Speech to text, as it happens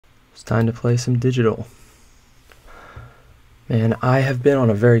It's time to play some digital. Man, I have been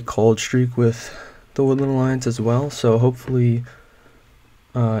on a very cold streak with the Woodland Alliance as well, so hopefully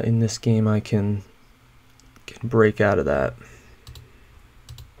in this game I can break out of that.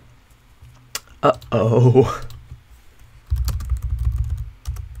 Uh-oh.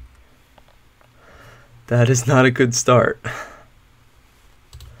 That is not a good start.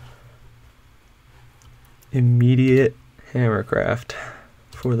 Immediate hammercraft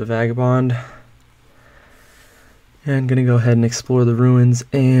for the Vagabond. And gonna go ahead and explore the ruins,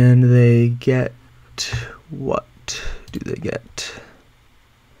 and they get... what do they get?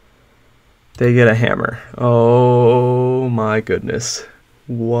 They get a hammer. Oh my goodness.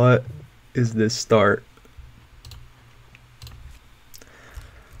 What is this start?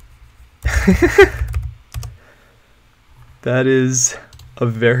 That is a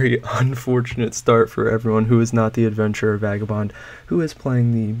very unfortunate start for everyone who is not the adventurer Vagabond, who is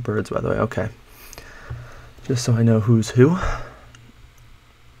playing the birds, by the way. Okay. Just so I know who's who.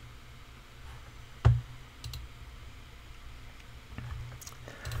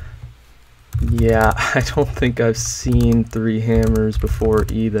 Yeah, I don't think I've seen 3 hammers before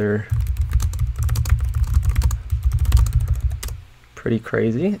either. Pretty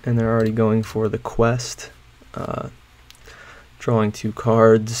crazy, and they're already going for the quest. Drawing 2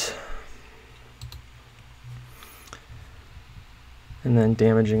 cards. And then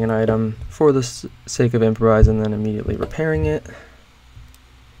damaging an item for the sake of improvise, and then immediately repairing it.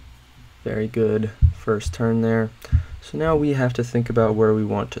 Very good first turn there. So now we have to think about where we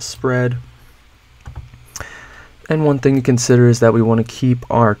want to spread. And one thing to consider is that we want to keep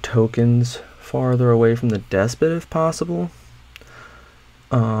our tokens farther away from the despot if possible.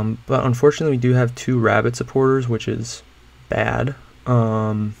 But unfortunately we do have 2 rabbit supporters, which is bad,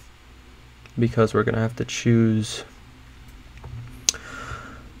 because we're going to have to choose...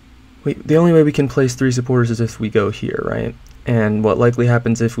 the only way we can place 3 supporters is if we go here, right? And what likely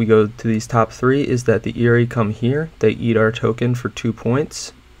happens if we go to these top 3 is that the Eerie come here, they eat our token for 2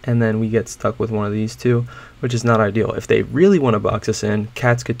 points, and then we get stuck with one of these 2, which is not ideal. If they really want to box us in,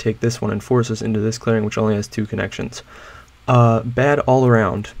 cats could take this one and force us into this clearing, which only has 2 connections. Bad all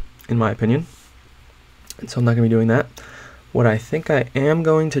around, in my opinion. And so I'm not going to be doing that. What I think I am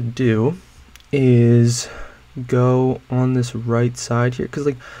going to do is go on this right side here, because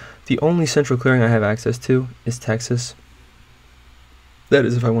like the only central clearing I have access to is Texas. That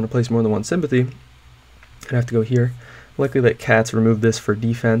is if I want to place more than 1 sympathy. I'd have to go here. Likely that cats remove this for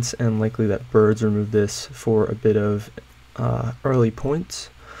defense, and likely that birds remove this for a bit of early points.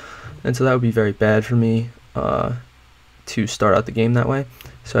 And so that would be very bad for me to start out the game that way.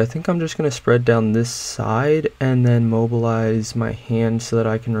 So I think I'm just going to spread down this side and then mobilize my hand so that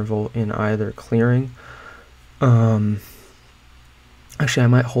I can revolt in either clearing. Actually, I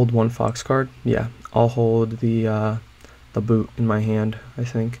might hold 1 fox card. Yeah, I'll hold the boot in my hand, I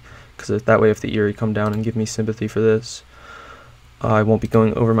think, because that way if the Eerie come down and give me sympathy for this, I won't be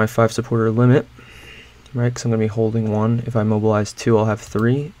going over my 5 supporter limit, right, because I'm going to be holding 1. If I mobilize 2, I'll have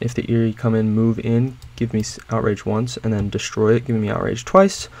 3. If the Eerie come in, move in, give me outrage once, and then destroy it, giving me outrage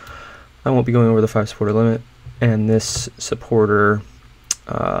twice, I won't be going over the 5 supporter limit. And this supporter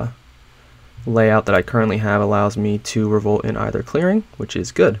layout that I currently have allows me to revolt in either clearing, which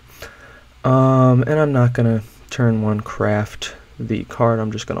is good. And I'm not going to turn 1 craft the card,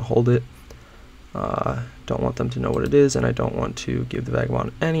 I'm just going to hold it. Don't want them to know what it is, and I don't want to give the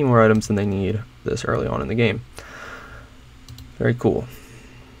Vagabond any more items than they need this early on in the game. Very cool.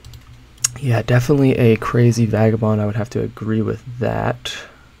 Yeah, definitely a crazy Vagabond, I would have to agree with that.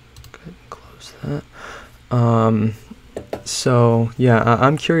 Go ahead and close that. So yeah,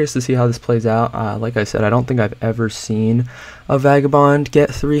 I'm curious to see how this plays out. Like I said, I don't think I've ever seen a Vagabond get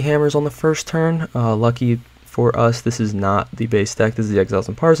 3 hammers on the first turn. Lucky for us, this is not the base deck, this is the Exiles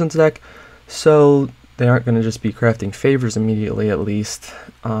and Partisans deck, so they aren't going to just be crafting favors immediately, at least.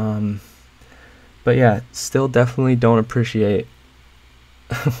 But yeah, still definitely don't appreciate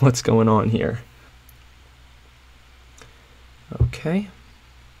what's going on here. Okay.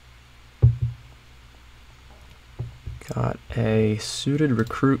 Got a suited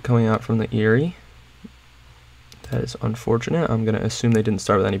recruit coming out from the Eerie. That is unfortunate. I'm going to assume they didn't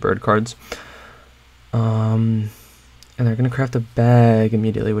start with any bird cards. And they're going to craft a bag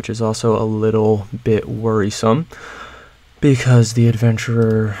immediately, which is also a little bit worrisome, because the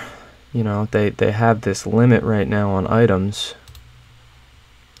adventurer, you know, they have this limit right now on items.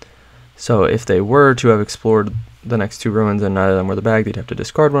 So if they were to have explored the next 2 ruins and neither of them were the bag, they'd have to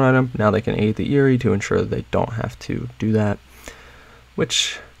discard 1 item. Now they can aid the Eerie to ensure that they don't have to do that,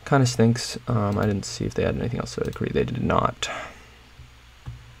 which kind of stinks. I didn't see if they had anything else to agree. They did not.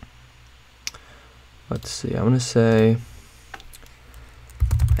 let's see, I'm going to say,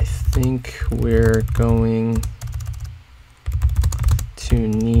 I think we're going to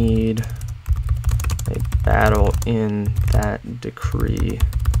need a battle in that decree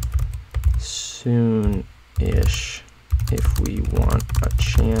soon-ish if we want a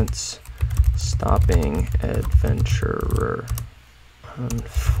chance stopping adventurer.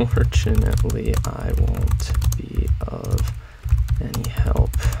 Unfortunately, I won't be of any help.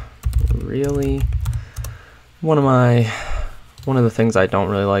 Really? One of the things I don't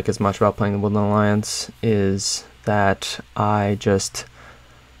really like as much about playing the Woodland Alliance is that I just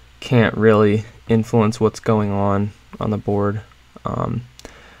can't really influence what's going on the board. And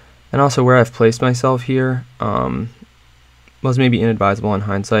also where I've placed myself here was maybe inadvisable in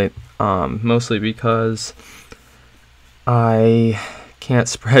hindsight, mostly because I can't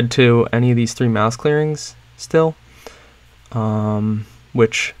spread to any of these 3 mouse clearings still,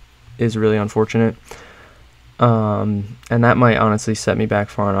 which is really unfortunate. And that might honestly set me back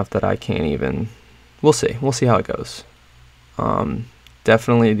far enough that I can't even, we'll see how it goes.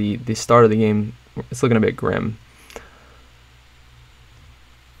 Definitely the start of the game, it's looking a bit grim.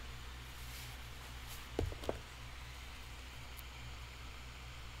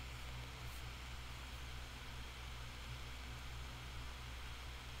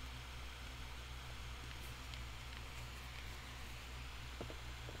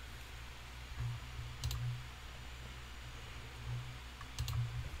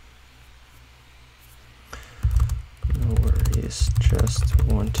 Just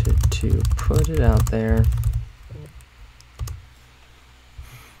wanted to put it out there.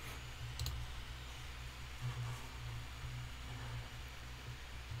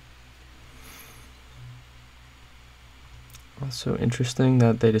 Also interesting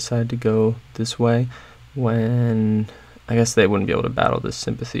that they decided to go this way when I guess they wouldn't be able to battle this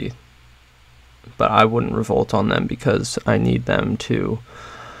sympathy, but I wouldn't revolt on them because I need them to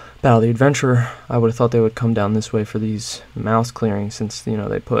battle the adventurer. I would have thought they would come down this way for these mouse clearings, since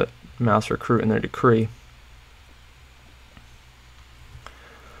they put mouse recruit in their decree.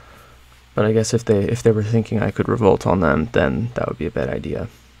 But I guess if they were thinking I could revolt on them, then that would be a bad idea.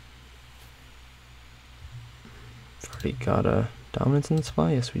 Already got a dominance in the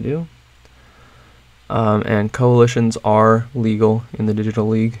spy. Yes, we do. And coalitions are legal in the Digital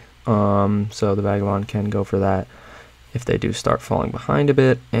League, so the Vagabond can go for that if they do start falling behind a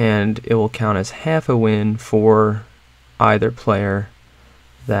bit, and it will count as half a win for either player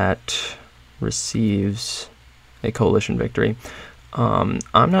that receives a coalition victory. I'm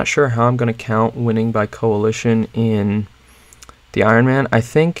not sure how I'm going to count winning by coalition in the Iron Man. I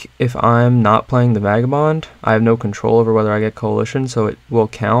think if I'm not playing the Vagabond, I have no control over whether I get coalition, so it will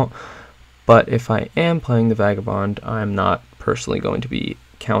count. But if I am playing the Vagabond, I'm not personally going to be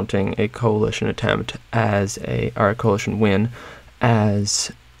counting a coalition attempt as or a coalition win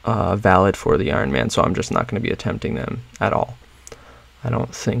as valid for the Iron Man, so I'm just not going to be attempting them at all. I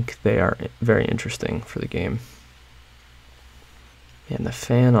don't think they are very interesting for the game. And the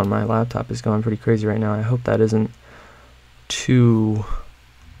fan on my laptop is going pretty crazy right now. I hope that isn't too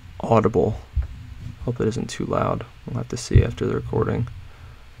audible. Hope it isn't too loud. We'll have to see after the recording.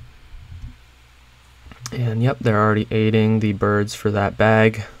 And yep, they're already aiding the birds for that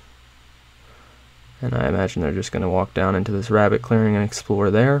bag. And I imagine they're just going to walk down into this rabbit clearing and explore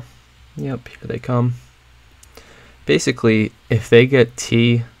there. Yep, here they come. Basically, if they get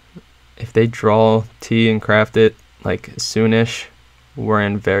T, if they draw T and craft it like soonish, we're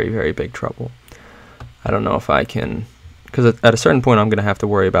in very, very big trouble. I don't know if I can, because at a certain point I'm going to have to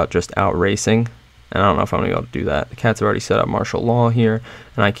worry about just out racing. And I don't know if I'm going to be able to do that. The cats have already set up martial law here,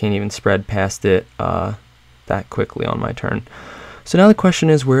 and I can't even spread past it that quickly on my turn. So now the question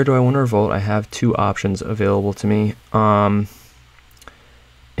is, where do I want to revolt? I have 2 options available to me.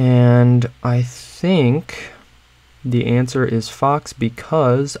 And I think the answer is Fox,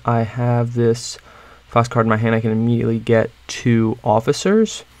 because I have this Fox card in my hand. I can immediately get 2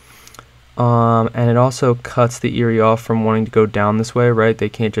 officers. And it also cuts the Eerie off from wanting to go down this way, right? They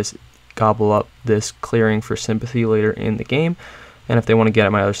can't just gobble up this clearing for sympathy later in the game, and if they want to get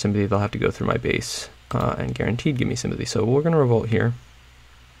at my other sympathy, they'll have to go through my base and guaranteed give me sympathy. So we're going to revolt here.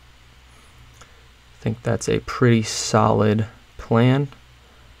 I think that's a pretty solid plan,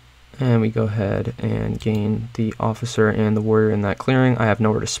 and we go ahead and gain the officer and the warrior in that clearing. I have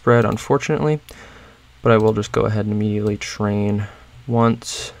nowhere to spread, unfortunately, but I will just go ahead and immediately train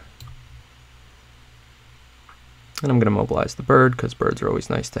once. And I'm going to mobilize the bird, because birds are always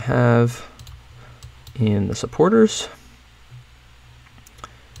nice to have in the supporters.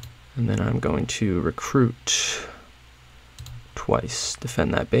 And then I'm going to recruit twice,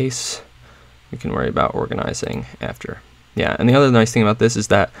 defend that base. we can worry about organizing after. Yeah, and the other nice thing about this is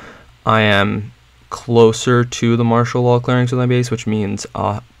that I am closer to the martial law clearings with my base, which means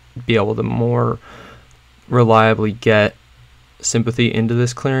I'll be able to more reliably get sympathy into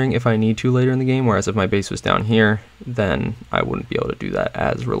this clearing if I need to later in the game, whereas if my base was down here, then I wouldn't be able to do that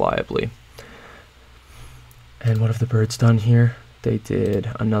as reliably. And what have the birds done here? They did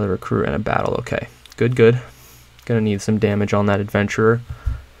another recruit and a battle. Okay, good, good. Gonna need some damage on that adventurer.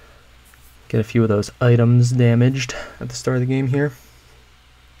 Get a few of those items damaged at the start of the game here.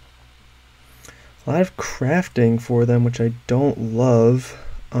 A lot of crafting for them, which I don't love,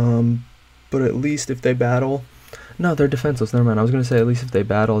 but at least if they battle... No, they're defenseless, never mind. I was going to say at least if they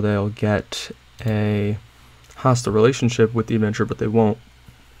battle, they'll get a hostile relationship with the adventurer, but they won't,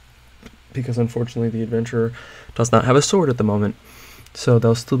 because unfortunately the adventurer does not have a sword at the moment. So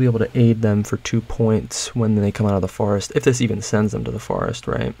they'll still be able to aid them for 2 points when they come out of the forest, if this even sends them to the forest,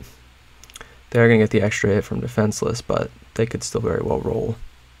 right? They're going to get the extra hit from defenseless, but they could still very well roll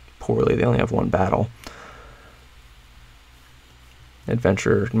poorly. They only have 1 battle.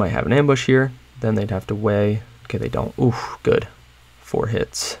 Adventurer might have an ambush here, then they'd have to weigh. Okay, they don't. Oof, good. 4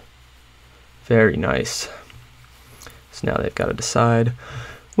 hits. Very nice. So now they've got to decide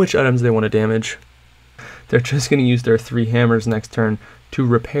which items they want to damage. They're just going to use their 3 hammers next turn to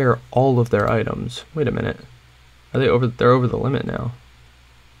repair all of their items. Wait a minute. Are they over? They're over the limit now.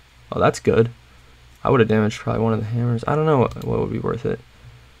 Oh, that's good. I would have damaged probably one of the hammers. I don't know what would be worth it.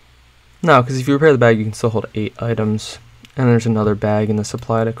 No, because if you repair the bag, you can still hold 8 items. And there's another bag in the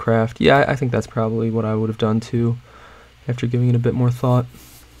supply to craft. Yeah, I think that's probably what I would have done too, after giving it a bit more thought.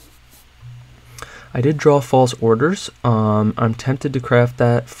 I did draw false orders. I'm tempted to craft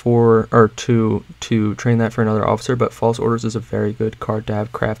that for, or to train that for another officer, but false orders is a very good card to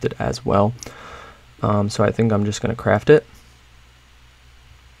have crafted as well. So I think I'm just going to craft it.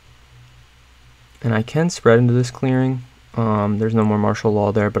 And I can spread into this clearing. There's no more martial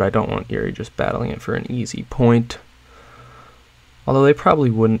law there, but I don't want Erie just battling it for an easy point. Although they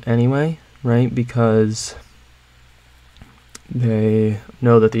probably wouldn't anyway, right? Because they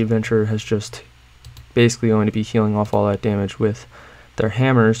know that the adventurer has just basically going to be healing off all that damage with their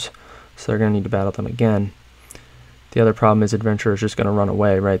hammers, so they're going to need to battle them again. The other problem is adventurer is just going to run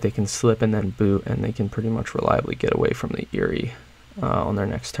away, right? They can slip and then boot, and they can pretty much reliably get away from the Erie on their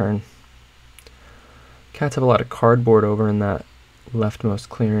next turn. Cats have a lot of cardboard over in that leftmost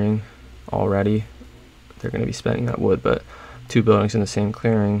clearing already. They're going to be spending that wood, but 2 buildings in the same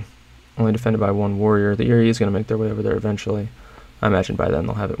clearing, only defended by 1 warrior. The Erie is going to make their way over there eventually. I imagine by then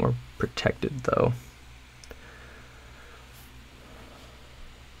they'll have it more protected, though.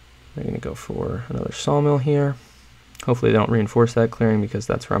 They're going to go for another sawmill here. Hopefully they don't reinforce that clearing, because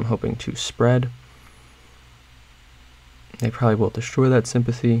that's where I'm hoping to spread. They probably will destroy that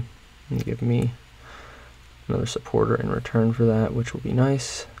sympathy and give me another supporter in return for that, which will be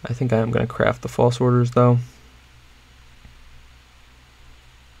nice. I think I am going to craft the false orders, though.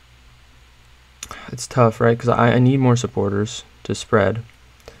 It's tough, right? Because I need more supporters to spread.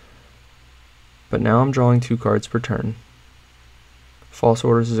 But now I'm drawing 2 cards per turn. False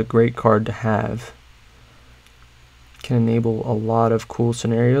Orders is a great card to have. Can enable a lot of cool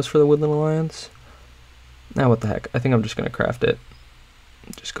scenarios for the Woodland Alliance. Now what the heck? I think I'm just going to craft it.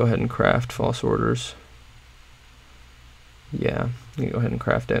 Just go ahead and craft False Orders. Yeah, you can go ahead and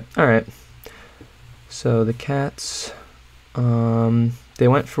craft it. Alright. So the cats... they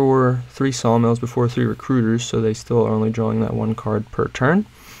went for 3 sawmills before 3 recruiters, so they still are only drawing that 1 card per turn.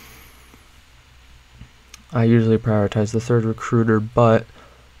 I usually prioritize the 3rd recruiter, but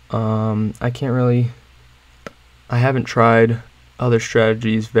I can't really... I haven't tried other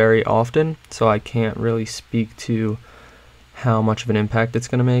strategies very often, so I can't really speak to how much of an impact it's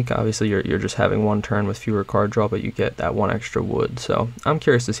going to make. Obviously, you're just having 1 turn with fewer card draw, but you get that 1 extra wood. So I'm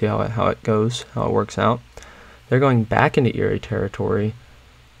curious to see how it goes, how it works out. They're going back into Erie territory.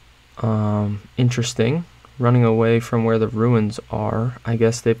 Interesting. Running away from where the ruins are. I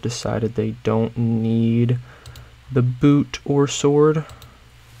guess they've decided they don't need the boot or sword.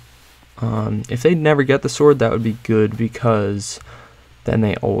 If they never get the sword, that would be good, because then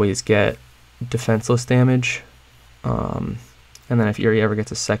they always get defenseless damage. And then if Erie ever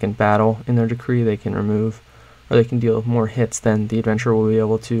gets a 2nd battle in their decree, they can remove, or they can deal more hits than the adventurer will be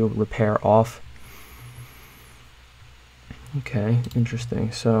able to repair off. Okay,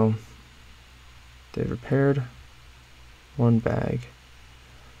 interesting. So they've repaired 1 bag.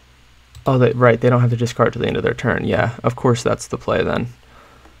 Oh, right, they don't have to discard to the end of their turn. Yeah, of course that's the play then.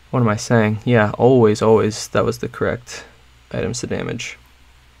 What am I saying? Yeah, always, that was the correct items to damage.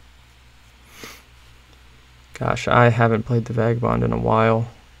 Gosh, I haven't played the Vagabond in a while.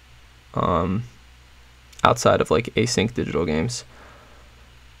 outside of like async digital games.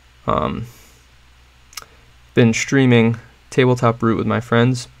 Been streaming Tabletop Root with my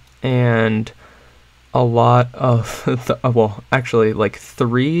friends, and a lot of well, actually like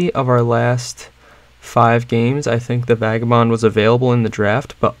 3 of our last 5 games, I think the Vagabond was available in the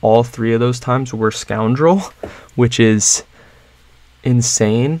draft, but all 3 of those times were Scoundrel, which is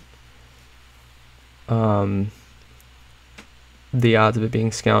insane. The odds of it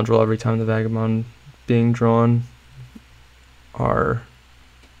being Scoundrel every time the Vagabond being drawn are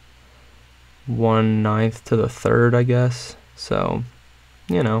 1/9 to the 3rd, I guess. So,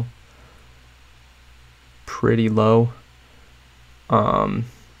 you know, pretty low.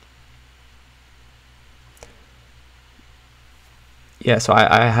 Yeah, so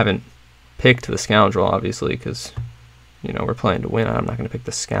I haven't picked the Scoundrel, obviously, because, you know, we're playing to win. I'm not going to pick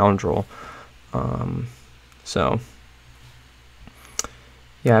the Scoundrel. So,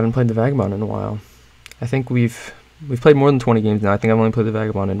 yeah, I haven't played the Vagabond in a while. I think we've played more than 20 games now. I think I've only played the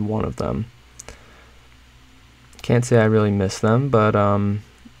Vagabond in 1 of them. Can't say I really miss them, but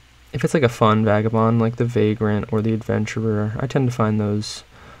if it's like a fun Vagabond, like the Vagrant or the Adventurer, I tend to find those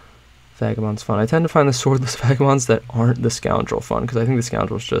Vagabonds fun. I tend to find the swordless Vagabonds that aren't the Scoundrel fun, because I think the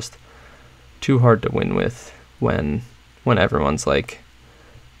Scoundrel's just too hard to win with when everyone's like,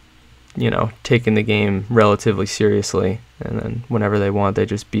 you know, taking the game relatively seriously, and then whenever they want, they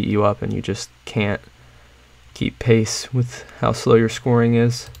just beat you up, and you just can't keep pace with how slow your scoring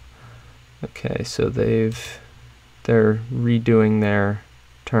is. Okay, so they're redoing their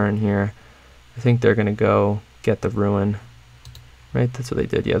turn here. I think they're gonna go get the ruin. Right, that's what they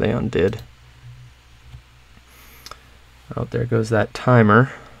did. Yeah, they undid. Oh, there goes that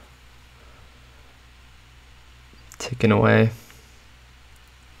timer. Ticking away.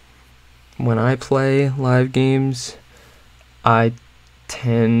 When I play live games, I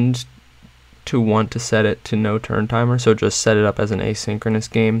tend to want to set it to no turn timer, so just set it up as an asynchronous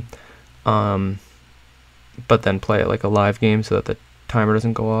game, but then play it like a live game so that the timer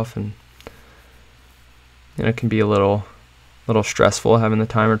doesn't go off, and you know, it can be a little stressful having the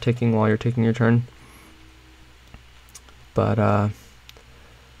timer ticking while you're taking your turn. But I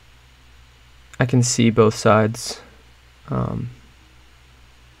can see both sides.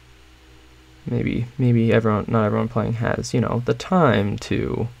 Maybe not everyone playing has, you know, the time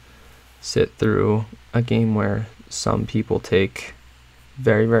to sit through a game where some people take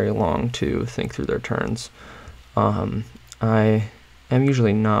very, very long to think through their turns. I am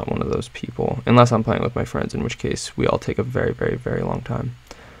usually not one of those people, unless I'm playing with my friends, in which case we all take a very, very, very long time.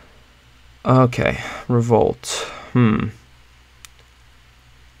 Okay, Revolt.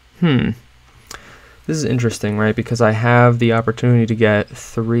 This is interesting, right? Because I have the opportunity to get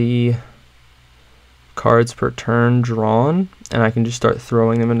 3 cards per turn drawn, and I can just start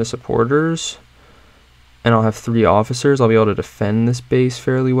throwing them into supporters, and I'll have 3 officers. I'll be able to defend this base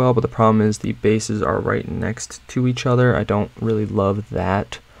fairly well, but the problem is the bases are right next to each other. I don't really love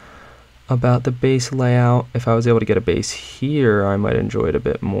that about the base layout. If I was able to get a base here, I might enjoy it a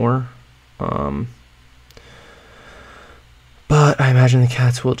bit more. But I imagine the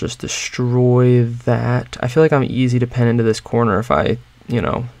cats will just destroy that. I feel like I'm easy to pen into this corner if I, you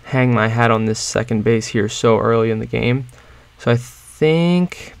know, hang my hat on this second base here so early in the game. So I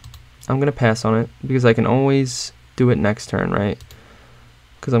think I'm going to pass on it, because I can always do it next turn, right?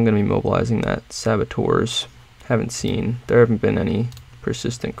 Because I'm going to be mobilizing that Saboteurs. Haven't seen. There haven't been any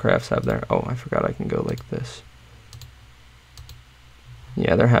persistent crafts, have there? Oh, I forgot I can go like this.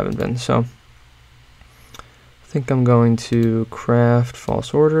 Yeah, there haven't been, so I think I'm going to craft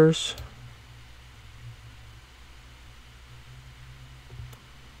False Orders.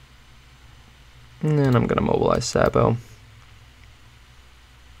 And then I'm going to mobilize Sabo.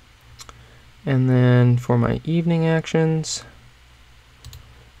 And then for my evening actions,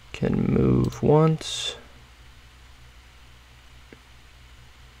 can move once.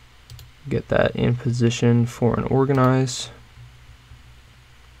 Get that in position for an Organize.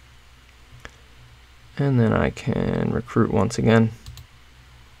 And then I can recruit once again.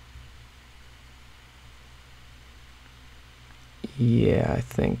 Yeah, I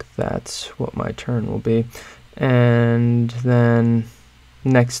think that's what my turn will be. And then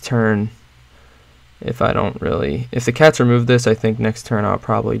next turn, if the cats remove this, I think next turn I'll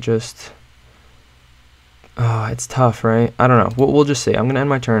probably just, oh, it's tough, right? I don't know. We'll just see. I'm going to end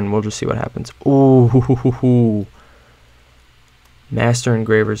my turn. We'll just see what happens. Ooh, Master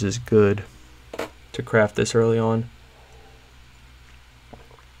Engravers is good to craft this early on.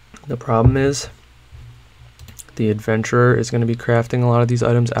 The problem is the Adventurer is going to be crafting a lot of these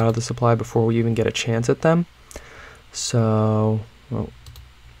items out of the supply before we even get a chance at them. So, well,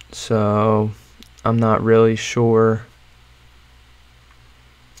 So I'm not really sure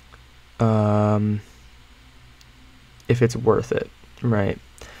if it's worth it, right?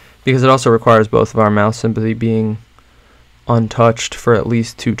 Because it also requires both of our mouse sympathy being untouched for at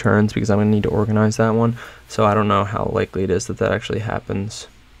least 2 turns, because I'm going to need to organize that one. So I don't know how likely it is that that actually happens.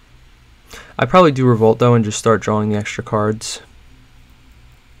 I probably do revolt though and just start drawing the extra cards.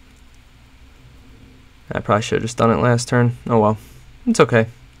 I probably should have just done it last turn. Oh well, it's okay.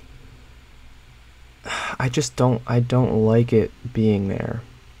 I don't like it being there.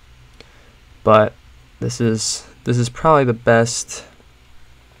 But this is probably the best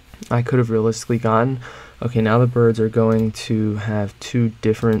I could have realistically gotten. Okay, now the birds are going to have 2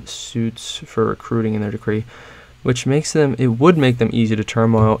 different suits for recruiting in their decree, which makes them, it would make them easy to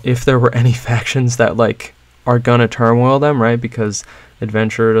turmoil if there were any factions that like are gonna turmoil them, right? Because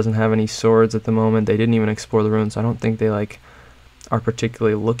Adventurer doesn't have any swords at the moment. They didn't even explore the ruins. I don't think they like are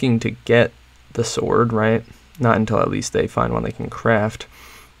particularly looking to get the sword, right? Not until at least they find one they can craft.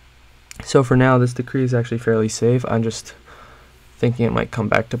 So for now, this decree is actually fairly safe. I'm just thinking it might come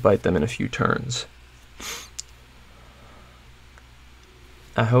back to bite them in a few turns.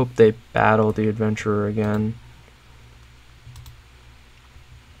 I hope they battle the Adventurer again.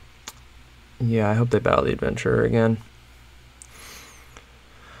 Yeah, I hope they battle the Adventurer again.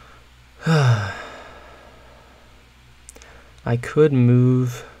 I could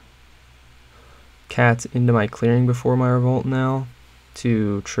move cats into my clearing before my revolt now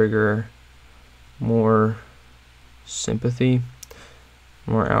to trigger more sympathy,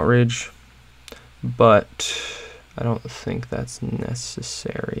 more outrage, but I don't think that's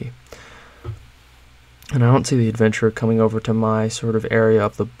necessary. And I don't see the Adventurer coming over to my sort of area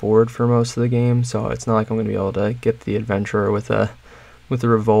of the board for most of the game, so it's not like I'm going to be able to get the Adventurer with a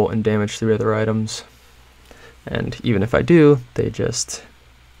revolt and damage 3 other items. And even if I do, they just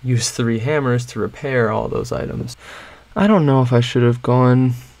use 3 hammers to repair all those items. I don't know if I should have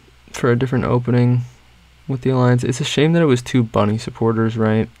gone for a different opening with the Alliance. It's a shame that it was 2 bunny supporters,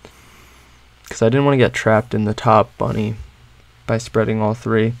 right? Because I didn't want to get trapped in the top bunny by spreading all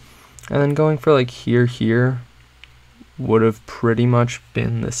 3. And then going for like here would have pretty much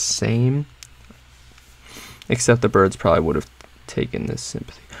been the same. Except the birds probably would have taken this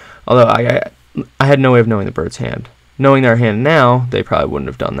sympathy. Although I had no way of knowing the bird's hand. Knowing their hand now, they probably wouldn't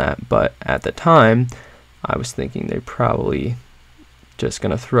have done that. But at the time, I was thinking they're probably just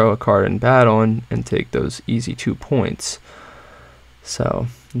going to throw a card in battle and take those easy 2 points. So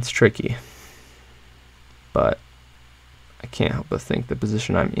it's tricky. But I can't help but think the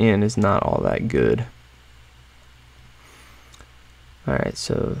position I'm in is not all that good. Alright,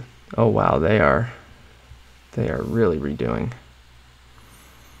 so, oh wow, they are really redoing.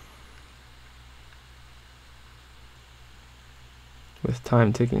 With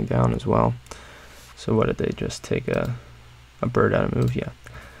time ticking down as well. So what did they just take a bird out of move? Yeah,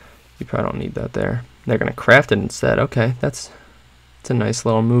 you probably don't need that there. They're gonna craft it instead. Okay, it's a nice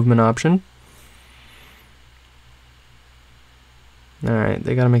little movement option. Alright,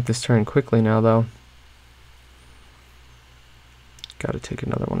 they gotta make this turn quickly now though. Gotta take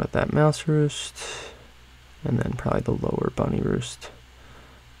another one at that mouse roost. And then probably the lower bunny roost.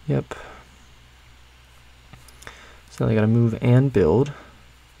 Yep. So now they gotta move and build.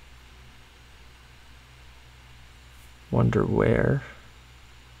 Wonder where.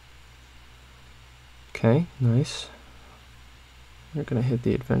 Okay, nice. They're gonna hit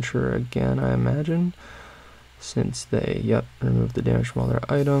the Adventurer again, I imagine. Since they, remove the damage from all their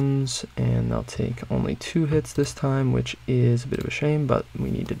items, and they'll take only 2 hits this time, which is a bit of a shame, but we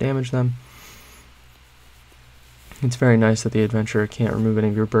need to damage them. It's very nice that the Adventurer can't remove any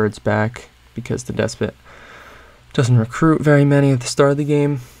of your birds back, because the Despot doesn't recruit very many at the start of the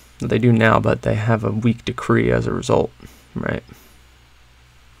game. They do now, but they have a weak decree as a result, right?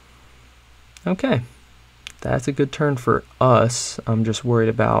 Okay, that's a good turn for us. I'm just worried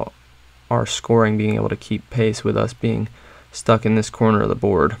about our scoring being able to keep pace with us being stuck in this corner of the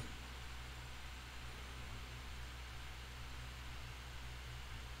board.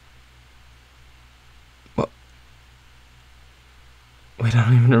 Well, wait, I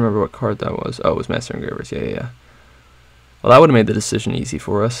don't even remember what card that was. Oh, it was Master Engravers. Yeah. Well, that would have made the decision easy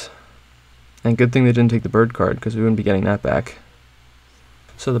for us. And good thing they didn't take the bird card, because we wouldn't be getting that back.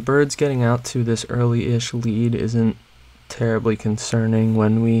 So the birds getting out to this early-ish lead isn't terribly concerning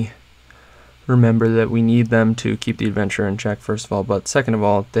when we remember that we need them to keep the Adventurer in check, first of all, but second of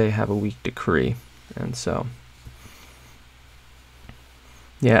all, they have a weak decree. And so,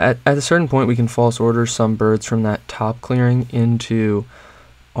 yeah, at a certain point we can false order some birds from that top clearing into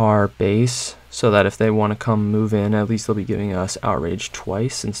our base so that if they want to come move in, at least they'll be giving us outrage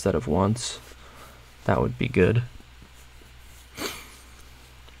twice instead of once. That would be good.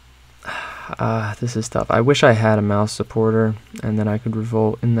 This is tough. I wish I had a mouse supporter and then I could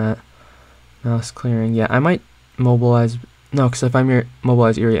revolt in that mouse clearing. Yeah, I might mobilize. No, because if I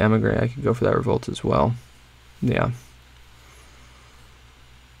mobilize Erie Emigre, I could go for that revolt as well. Yeah.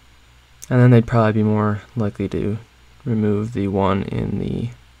 And then they'd probably be more likely to remove the one in the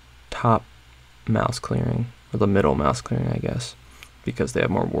top mouse clearing, or the middle mouse clearing, I guess, because they have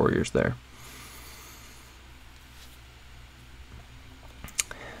more warriors there.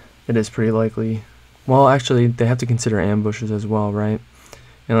 It is pretty likely. Well, actually, they have to consider ambushes as well, right?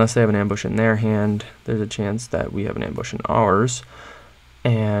 Unless they have an ambush in their hand, there's a chance that we have an ambush in ours,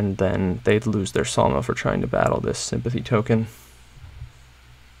 and then they'd lose their sawmill for trying to battle this sympathy token.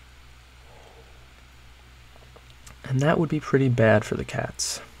 And that would be pretty bad for the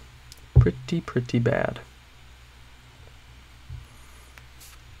cats. Pretty bad.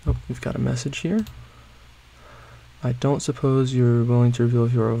 Oh, we've got a message here. I don't suppose you're willing to reveal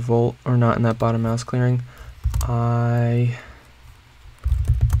if you're a revolt or not in that bottom mouse clearing. I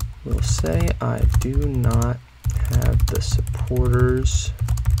will say I do not have the supporters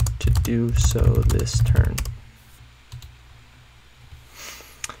to do so this turn.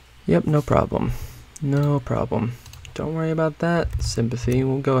 Yep, no problem. No problem. Don't worry about that, Sympathy.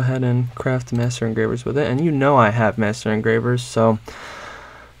 We'll go ahead and craft Master Engravers with it. And you know I have Master Engravers, so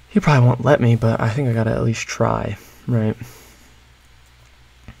you probably won't let me, but I think I gotta at least try, right?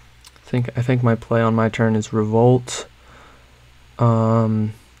 I think my play on my turn is Revolt,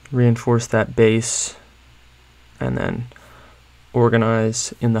 reinforce that base, and then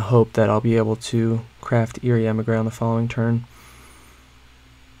organize in the hope that I'll be able to craft Erie Emigre on the following turn.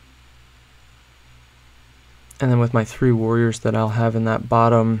 And then with my 3 warriors that I'll have in that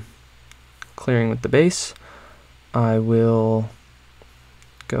bottom clearing with the base, I will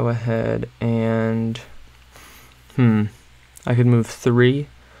go ahead and I could move 3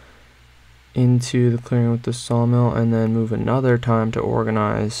 into the clearing with the sawmill and then move another time to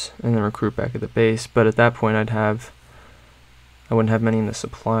organize and then recruit back at the base. But at that point I wouldn't have many in the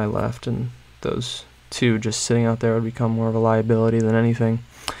supply left, and those 2 just sitting out there would become more of a liability than anything.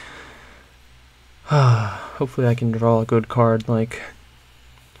 Hopefully I can draw a good card like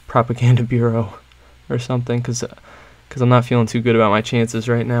Propaganda Bureau or something, because I'm not feeling too good about my chances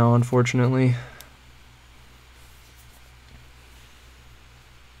right now, unfortunately.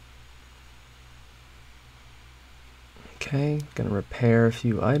 Okay, gonna repair a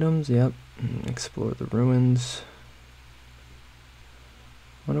few items, yep. Explore the ruins.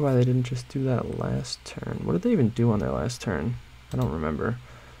 Wonder why they didn't just do that last turn. What did they even do on their last turn? I don't remember.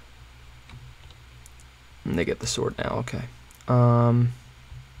 And they get the sword now, okay.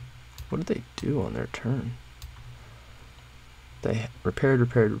 What did they do on their turn? They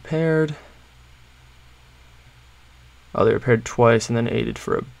repaired. Oh, they repaired twice and then aided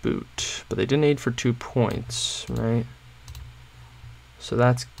for a boot. But they didn't aid for 2 points, right? So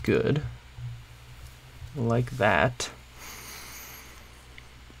that's good. Like that.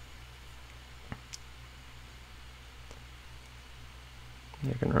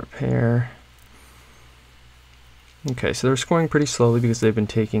 They're gonna repair. Okay, so they're scoring pretty slowly because they've been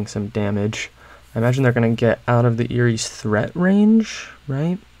taking some damage. I imagine they're going to get out of the Erie's threat range,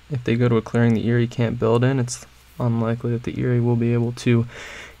 right? If they go to a clearing the Erie can't build in, it's unlikely that the Erie will be able to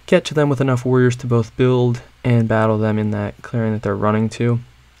get to them with enough warriors to both build and battle them in that clearing that they're running to.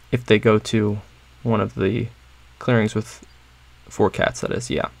 If they go to one of the clearings with 4 cats, that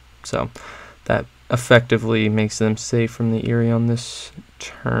is, yeah. So that effectively makes them safe from the Erie on this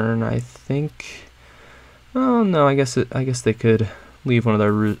turn, I think. Oh no, I guess they could leave one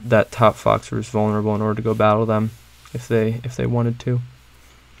of that top fox roost vulnerable in order to go battle them if they wanted to.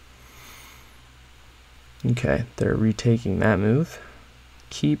 Okay, they're retaking that move.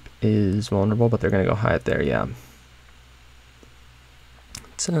 Keep is vulnerable, but they're gonna go hide there. Yeah,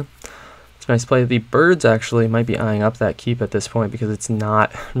 it's a nice play. The birds actually might be eyeing up that keep at this point because it's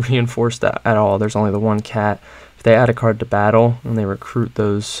not reinforced at all. There's only the 1 cat. If they add a card to battle and they recruit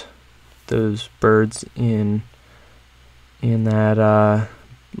those birds in that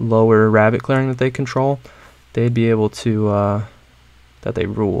lower rabbit clearing that they control, they'd be able to that they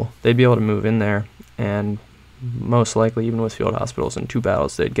rule. They'd be able to move in there, and most likely, even with field hospitals in 2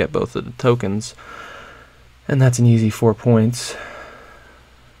 battles, they'd get both of the tokens, and that's an easy 4 points.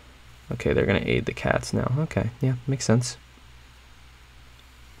 Okay, they're gonna aid the cats now. Okay, yeah, makes sense.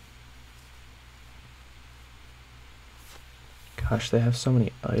 Gosh, they have so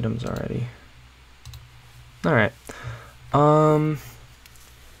many items already. Alright.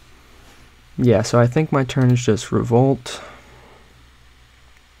 Yeah, so I think my turn is just revolt.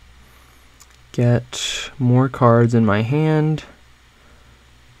 Get more cards in my hand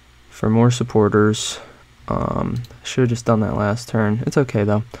for more supporters. Should have just done that last turn. It's okay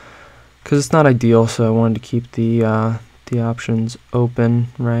though, because it's not ideal, so I wanted to keep the options open,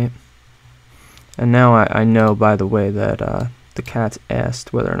 right? And now I know, by the way, that the cats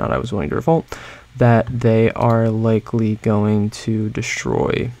asked whether or not I was willing to revolt, that they are likely going to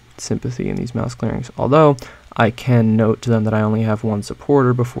destroy sympathy in these mouse clearings. Although I can note to them that I only have one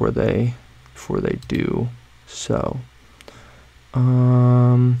supporter before they do so.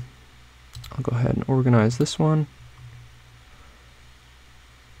 I'll go ahead and organize this one,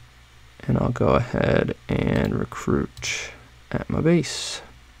 and I'll go ahead and recruit at my base.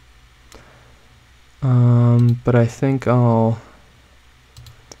 But I think I'll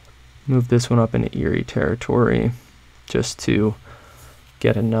move this one up into Erie territory just to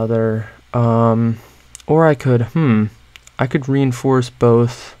get another, or I could reinforce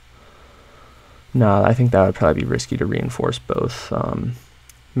both. No, I think that would probably be risky to reinforce both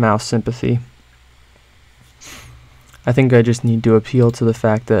mouse sympathy. I think I just need to appeal to the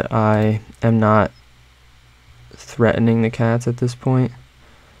fact that I am not threatening the cats at this point.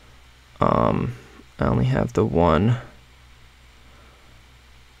 I only have the one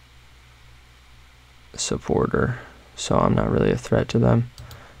supporter, so I'm not really a threat to them.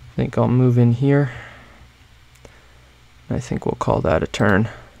 I think I'll move in here. I think we'll call that a turn.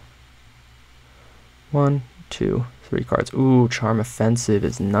 1, 2, 3 cards. Ooh, Charm Offensive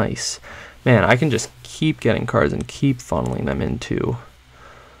is nice. Man, I can just keep getting cards and keep funneling them into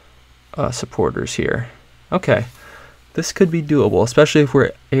supporters here. Okay, this could be doable, especially if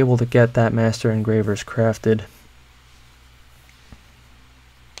we're able to get that Master Engravers crafted.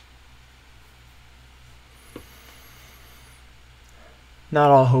 Not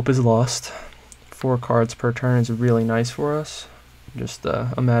all hope is lost. 4 cards per turn is really nice for us. Just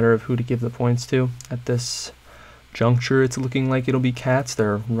a matter of who to give the points to. At this juncture, it's looking like it'll be cats.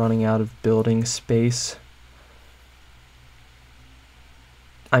 They're running out of building space.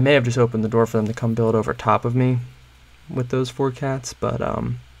 I may have just opened the door for them to come build over top of me with those 4 cats, but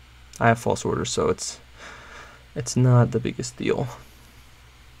I have false orders, so it's not the biggest deal.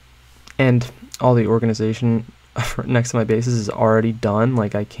 And all the organization next to my bases is already done.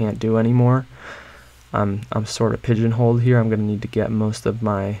 Like, I can't do anymore. I'm sort of pigeonholed here. I'm going to need to get most of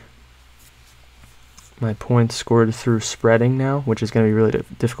my points scored through spreading now, which is going to be really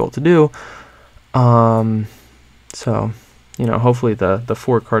difficult to do. So, you know, hopefully the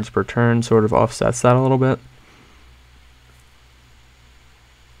 4 cards per turn sort of offsets that a little bit.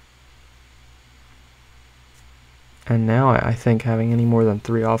 And now I think having any more than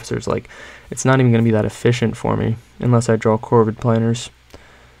 3 officers, like, it's not even going to be that efficient for me unless I draw Corvid planners,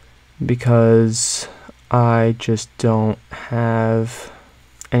 because I just don't have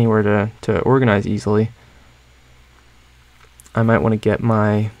anywhere to organize easily. I might want to get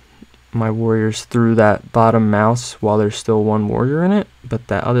my warriors through that bottom mouse while there's still 1 warrior in it, but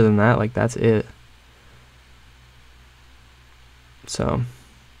that, other than that, like, that's it. So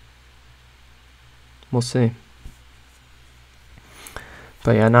we'll see.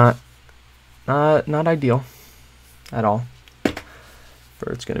 But yeah, not ideal at all.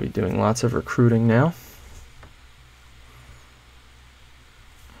 Bird's going to be doing lots of recruiting now.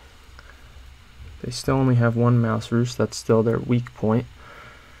 They still only have 1 mouse roost. That's still their weak point.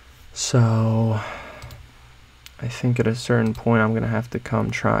 So I think at a certain point I'm going to have to come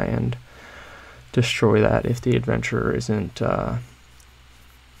try and destroy that if the adventurer isn't going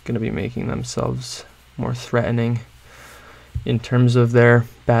to be making themselves more threatening in terms of their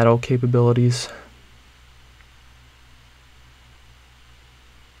battle capabilities.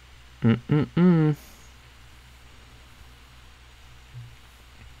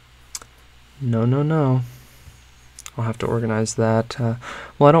 No. I'll have to organize that.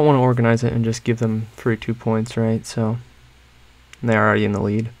 Well, I don't want to organize it and just give them free 2 points, right? So they're already in the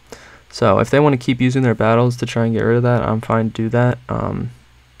lead. So if they want to keep using their battles to try and get rid of that, I'm fine to do that.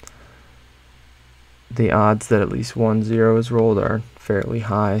 The odds that at least 1-0 is rolled are fairly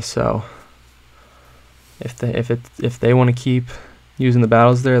high, so if they want to keep using the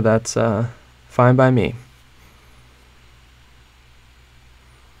battles there, that's fine by me.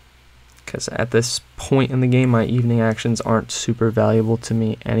 Because at this point in the game, my evening actions aren't super valuable to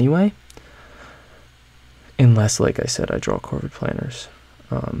me anyway, unless, like I said, I draw Corvid planners.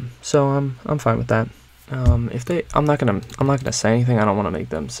 So I'm fine with that. I'm not gonna say anything. I don't want to make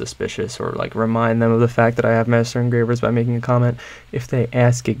them suspicious or like remind them of the fact that I have Master Engravers by making a comment. If they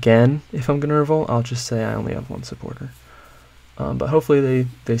ask again if I'm gonna revolt, I'll just say I only have 1 supporter. But hopefully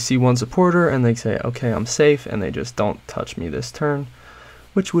they see one supporter and they say, okay, I'm safe, and they just don't touch me this turn,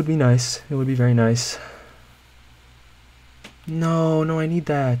 which would be nice. It would be very nice. No, I need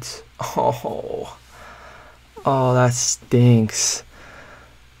that. Oh, that stinks.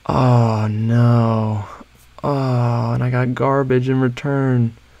 Oh, no. Oh, and I got garbage in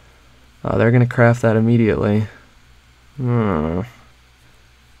return. Oh, they're going to craft that immediately. Man,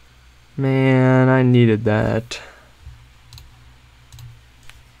 I needed that.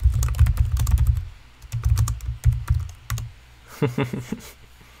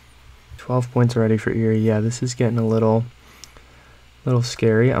 $12 points already for Eerie. Yeah, this is getting a little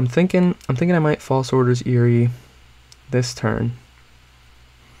scary. I'm thinking I might false orders Eerie this turn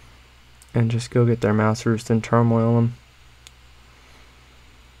and just go get their Mouse Roost and turmoil them.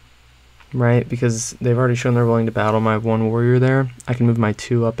 Right, because they've already shown they're willing to battle my 1 warrior there. I can move my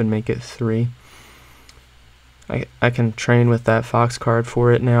 2 up and make it 3. I can train with that Fox card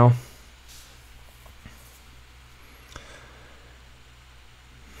for it now.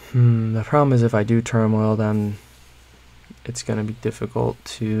 The problem is if I do turmoil, then it's going to be difficult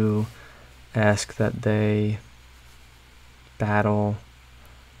to ask that they battle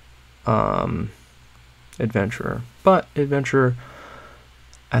Adventurer. But Adventurer,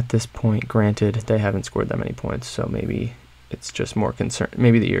 at this point, granted, they haven't scored that many points, so maybe it's just more concern.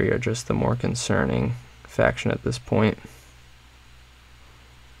 Maybe the Eerie are just the more concerning faction at this point.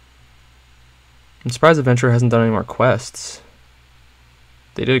 I'm surprised Adventurer hasn't done any more quests.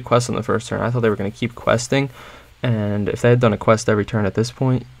 They did a quest on the first turn. I thought they were going to keep questing, and if they had done a quest every turn at this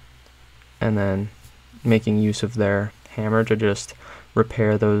point, and then making use of their hammer to just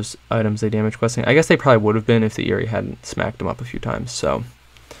repair those items they damage questing, I guess they probably would have been if the Eerie hadn't smacked them up a few times. So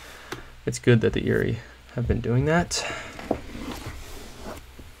it's good that the Eerie have been doing that.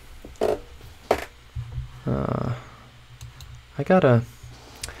 I gotta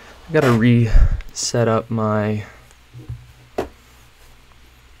reset up my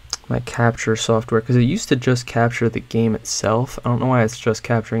capture software, because it used to just capture the game itself. I don't know why it's just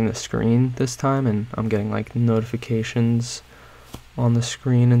capturing the screen this time, and I'm getting like notifications on the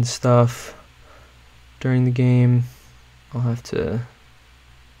screen and stuff during the game. I'll have to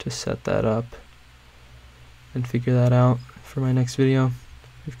set that up and figure that out for my next video.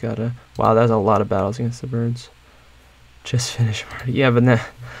 We've got wow, that's a lot of battles against the birds. Just finished already. Yeah, but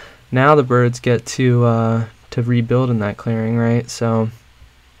now the birds get to rebuild in that clearing, right? So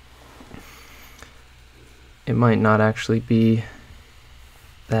it might not actually be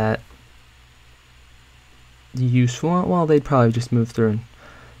that useful. Well, they'd probably just move through and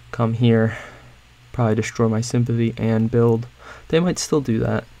come here, probably destroy my sympathy and build. They might still do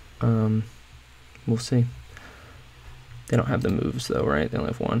that. We'll see. They don't have the moves though, right? They only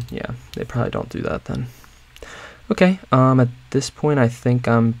have 1. Yeah, they probably don't do that then. Okay, at this point I think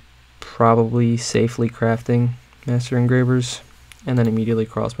I'm probably safely crafting Master Engravers and then immediately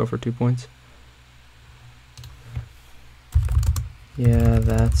crossbow for 2 points. Yeah,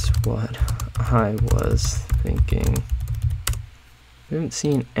 that's what I was thinking. We haven't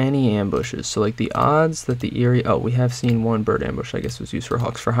seen any ambushes, so like the odds that the Eerie, oh, we have seen 1 bird ambush, I guess was used for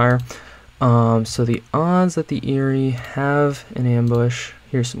Hawks for Hire. So the odds that the Eerie have an ambush,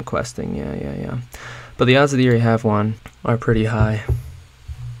 here's some questing, yeah. But the odds that the Eerie have one are pretty high.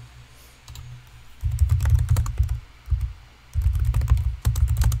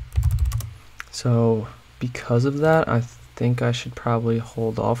 So because of that, I think I should probably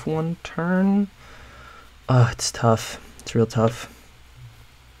hold off 1 turn. It's tough. It's real tough.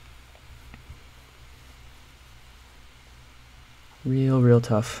 Real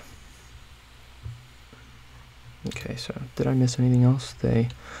tough. Okay, so did I miss anything else? They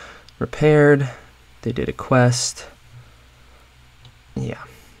repaired. They did a quest. Yeah,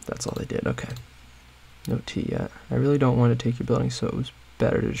 that's all they did. Okay. No tea yet. I really don't want to take your building, so it was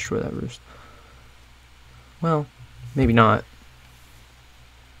better to destroy that roost. Well, maybe not,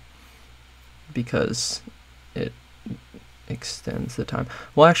 because it extends the time.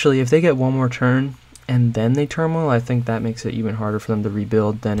 Well, actually, if they get 1 more turn and then they turmoil, I think that makes it even harder for them to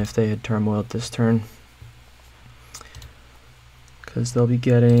rebuild than if they had turmoiled this turn, because they'll be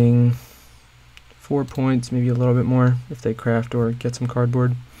getting 4 points, maybe a little bit more if they craft or get some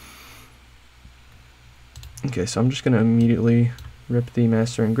cardboard. Okay, so I'm just going to immediately rip the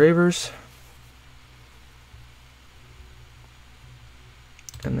Master Engravers.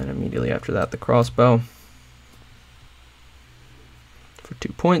 And then immediately after that, the crossbow for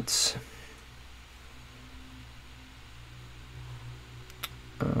 2 points.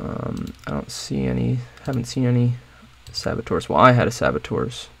 I don't see any, haven't seen any saboteurs. Well, I had a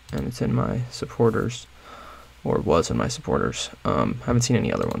saboteurs, and it's in my supporters. or was in my supporters. Haven't seen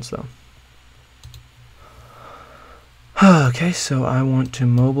any other ones though. Okay, so I want to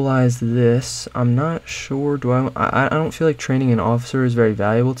mobilize this. I'm not sure. I don't feel like training an officer is very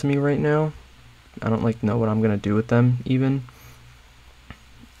valuable to me right now. I don't like know what I'm gonna do with them even.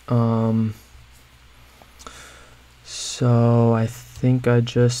 So I think I'm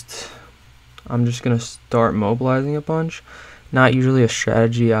just gonna start mobilizing a bunch. Not usually a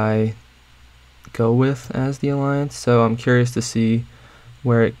strategy I go with as the Alliance, so I'm curious to see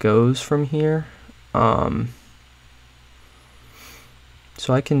where it goes from here.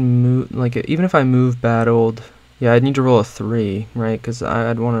 So I can move, like, even if I move battled, yeah, I'd need to roll a 3, right? Because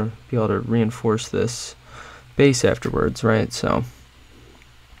I'd want to be able to reinforce this base afterwards, right? So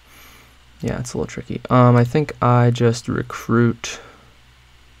yeah, it's a little tricky. I think I just recruit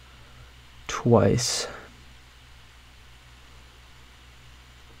twice.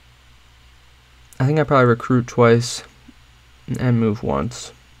 I think I probably recruit twice and move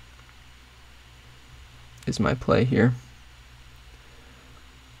once is my play here.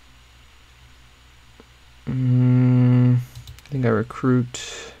 I think I recruit,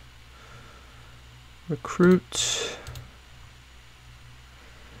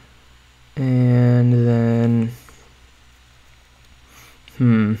 and then,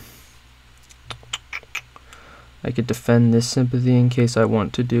 I could defend this sympathy in case I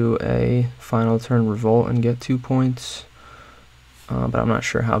want to do a final turn revolt and get 2 points, but I'm not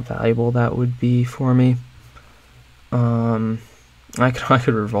sure how valuable that would be for me. I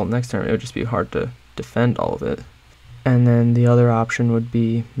could revolt next turn. It would just be hard to defend all of it. And then the other option would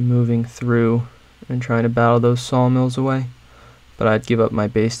be moving through and trying to battle those sawmills away, but I'd give up my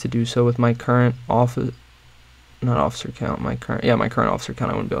base to do so with my current officer count. My current officer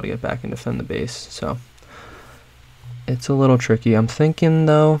count. I wouldn't be able to get back and defend the base, so it's a little tricky. I'm thinking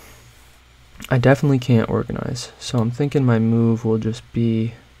though, I definitely can't organize, so I'm thinking my move will just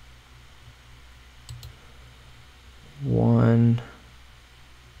be 1.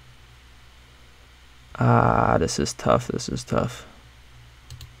 This is tough.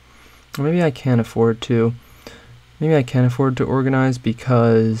 Or maybe I can't afford to. Maybe I can afford to organize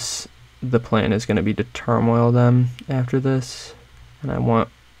because the plan is going to be to turmoil them after this, and I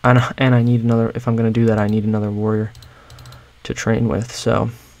need another. If I'm going to do that, I need another warrior to train with. So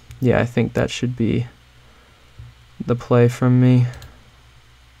yeah, I think that should be the play from me.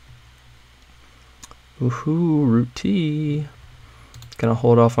 Woohoo, Route T. Gonna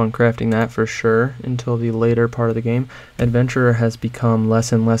hold off on crafting that for sure until the later part of the game. Adventurer has become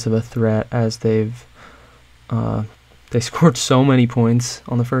less and less of a threat as they scored so many points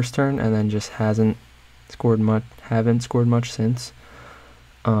on the first turn and then just haven't scored much since.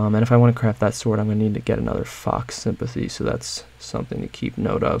 And if I want to craft that sword, I'm gonna need to get another Fox sympathy, so that's something to keep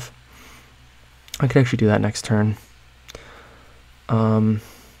note of. I could actually do that next turn. So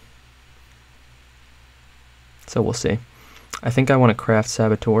we'll see. I think I want to craft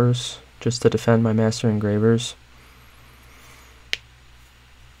saboteurs just to defend my master engravers.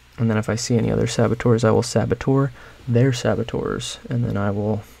 And then if I see any other saboteurs, I will saboteur their saboteurs, and then I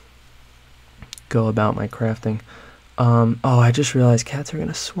will go about my crafting. Oh, I just realized cats are going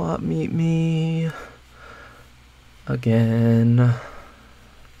to swap meet me again.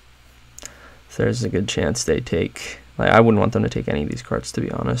 So there's a good chance they take, like, I wouldn't want them to take any of these cards, to be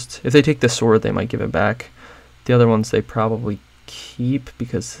honest. If they take the sword, they might give it back. The other ones they probably keep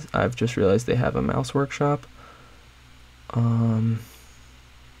because I've just realized they have a mouse workshop.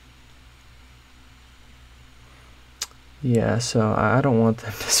 Yeah, so I don't want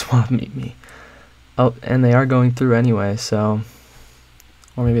them to swap meet me. Oh, and they are going through anyway, so,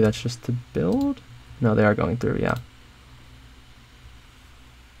 or maybe that's just to build? No, they are going through, yeah.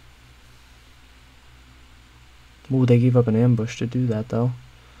 Ooh, they gave up an ambush to do that though.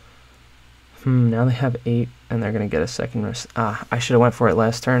 Now they have 8, and they're going to get a second risk. I should have went for it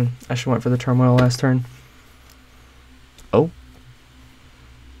last turn. I should have went for the turmoil last turn. Oh.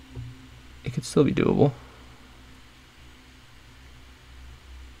 It could still be doable.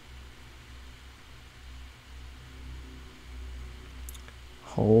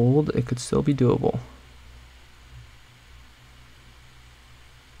 Hold. It could still be doable.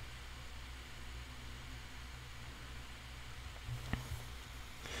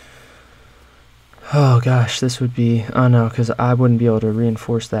 Oh gosh, this would be, oh no, because I wouldn't be able to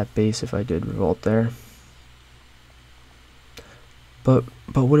reinforce that base if I did revolt there. But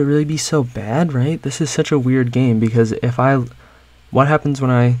would it really be so bad, right? This is such a weird game because what happens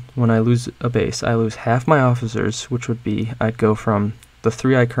when I lose a base? I lose half my officers, which would be, I'd go from the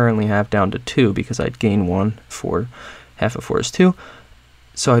 3 I currently have down to 2 because I'd gain 1 for half of 4 is 2.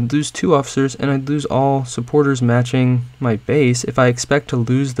 So I'd lose 2 officers, and I'd lose all supporters matching my base. If I expect to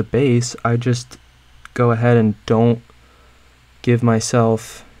lose the base, I just go ahead and don't give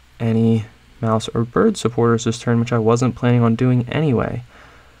myself any mouse or bird supporters this turn, which I wasn't planning on doing anyway.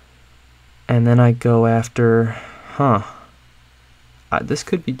 And then I go after, this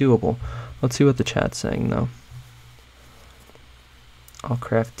could be doable. Let's see what the chat's saying, though. I'll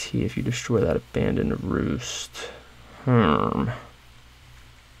craft tea if you destroy that abandoned roost.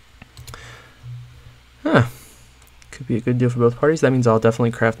 Could be a good deal for both parties. That means I'll definitely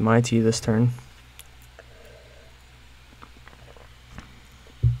craft my tea this turn.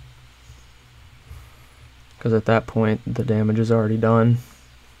 Because at that point, the damage is already done,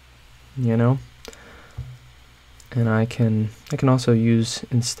 you know? And I can also use,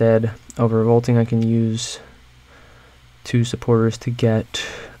 instead of revolting, I can use 2 supporters to get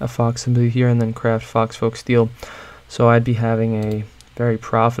a fox symbol here and then craft foxfolk steel. So I'd be having a very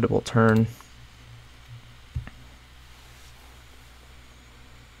profitable turn.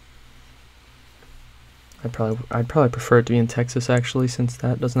 I'd probably prefer it to be in Texas, actually, since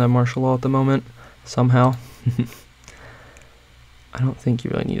that doesn't have martial law at the moment, somehow. I don't think you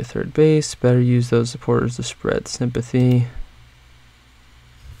really need a 3rd base. Better use those supporters to spread sympathy.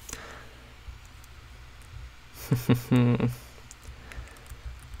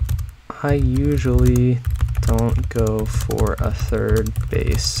 I usually don't go for a 3rd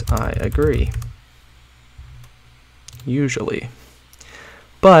base. I agree. Usually.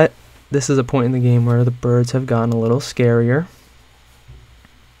 But this is a point in the game where the birds have gotten a little scarier.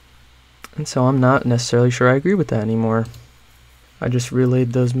 And so I'm not necessarily sure I agree with that anymore. I just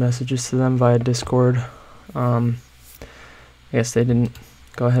relayed those messages to them via Discord. I guess they didn't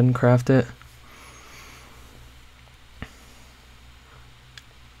go ahead and craft it.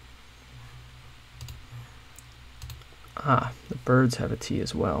 The birds have a tea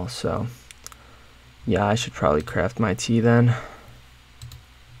as well, so yeah, I should probably craft my tea then.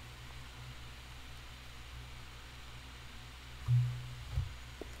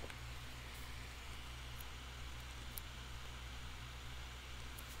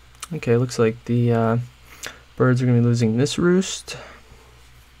 Okay, looks like the birds are going to be losing this roost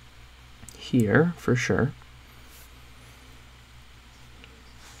here for sure.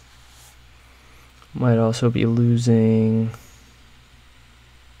 Might also be losing.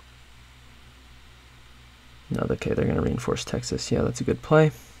 No, okay, they're going to reinforce Texas. Yeah, that's a good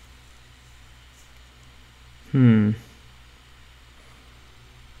play. The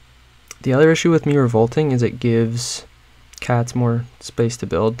other issue with me revolting is it gives cats more space to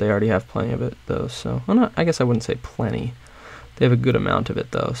build. They already have plenty of it though, so I guess I wouldn't say plenty. They have a good amount of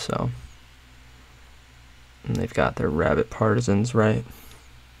it though, so. And they've got their rabbit partisans, right?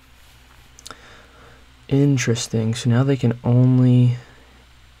 Interesting. So now they can only.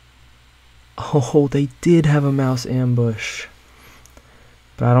 Oh, they did have a mouse ambush.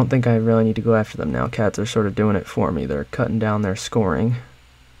 But I don't think I really need to go after them now. Cats are sort of doing it for me. They're cutting down their scoring.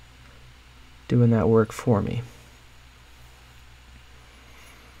 Doing that work for me.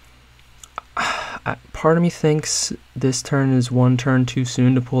 Part of me thinks this turn is one turn too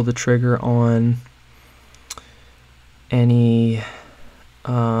soon to pull the trigger on any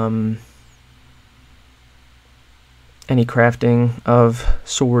crafting of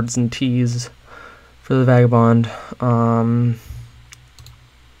swords and teas for the vagabond.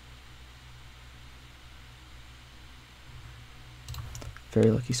 Very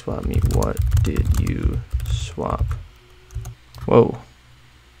lucky swap meet. What did you swap? Whoa.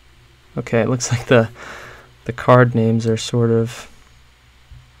 Okay, it looks like the card names are sort of.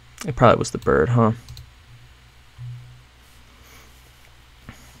 It probably was the bird, huh?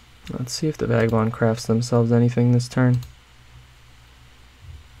 Let's see if the vagabond crafts themselves anything this turn.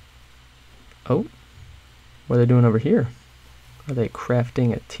 Oh, what are they doing over here? Are they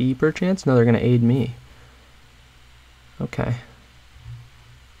crafting a tea perchance? No, they're going to aid me. Okay.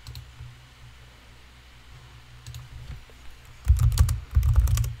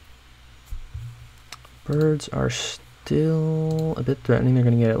 Birds are still a bit threatening. They're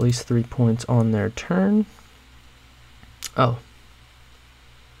going to get at least 3 points on their turn. Oh.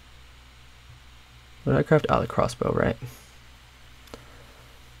 What did I craft? Oh, the crossbow, right?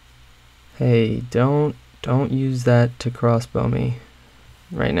 Hey, don't use that to crossbow me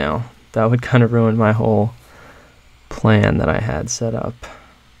right now. That would kind of ruin my whole plan that I had set up.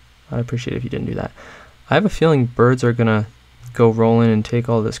 I'd appreciate it if you didn't do that. I have a feeling birds are gonna go roll in and take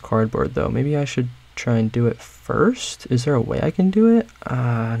all this cardboard though. Maybe I should try and do it first. Is there a way I can do it?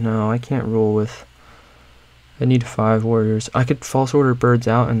 No, I can't roll with. I need 5 warriors. I could false order birds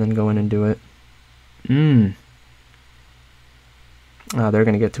out and then go in and do it. They're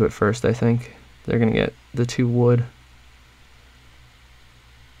going to get to it first, I think. They're going to get the 2 wood.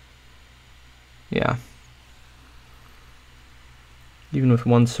 Yeah. Even with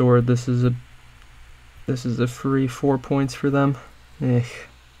 1 sword, this is a free 4 points for them. Eh.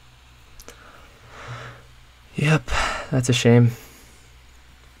 Yep, that's a shame.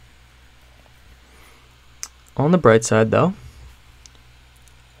 On the bright side, though,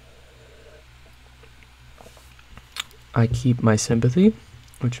 I keep my sympathy,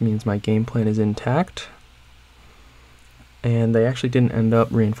 which means my game plan is intact. And they actually didn't end up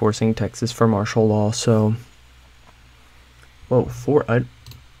reinforcing Texas for martial law, so... Whoa,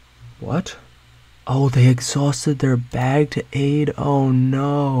 what? Oh, they exhausted their bag to aid? Oh,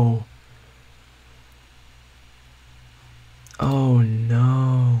 no. Oh,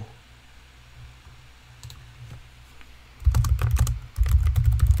 no.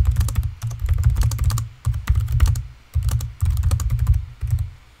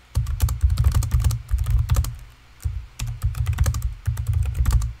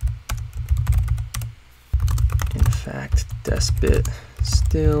 Despot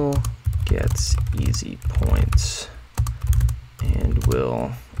still gets easy points and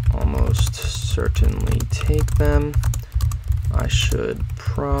will almost certainly take them. I should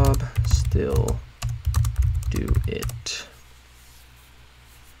prob still do it.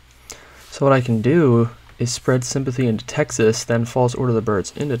 So what I can do is spread sympathy into Texas, then false order the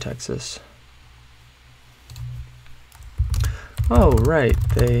birds into Texas. Oh, right,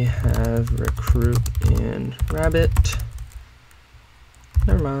 they have recruit in rabbit.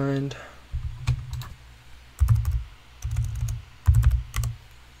 Never mind.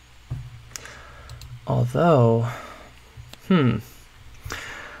 Although,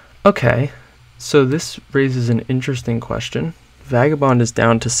 okay, so this raises an interesting question. Vagabond is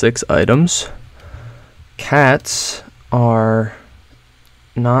down to 6 items. Cats are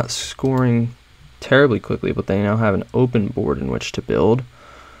not scoring terribly quickly, but they now have an open board in which to build.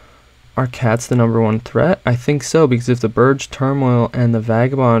 Are cats the #1 threat? I think so, because if the bird's turmoil and the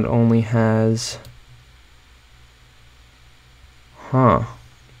vagabond only has... I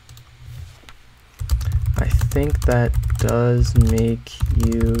think that does make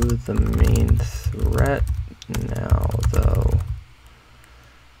you the main threat now, though.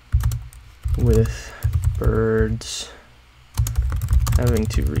 With birds having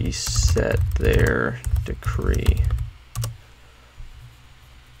to reset their decree.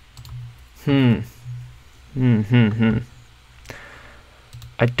 I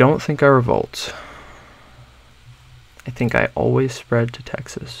don't think I revolt. I think I always spread to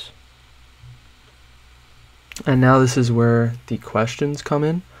Texas. And now this is where the questions come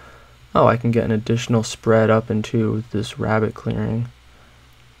in. Oh, I can get an additional spread up into this rabbit clearing.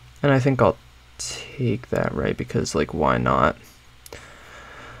 And I think I'll take that, right? Because, like, why not?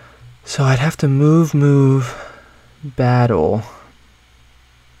 So I'd have to move, battle,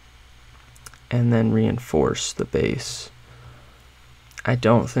 and then reinforce the base. I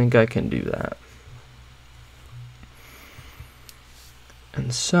don't think I can do that.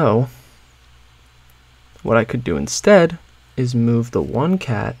 And so, what I could do instead is move the 1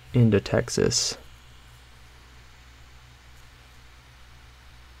 cat into Texas.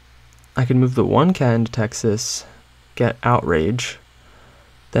 I can move the 1 cat into Texas, get outrage,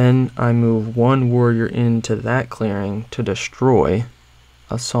 then I move 1 warrior into that clearing to destroy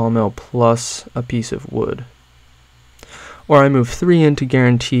a sawmill plus a piece of wood. Or I move 3 in to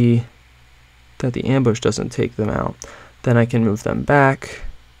guarantee that the ambush doesn't take them out. Then I can move them back.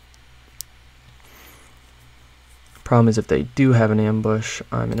 Problem is, if they do have an ambush,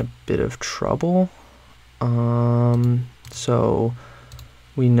 I'm in a bit of trouble. So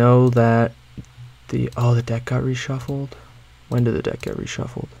we know that the deck got reshuffled. When did the deck get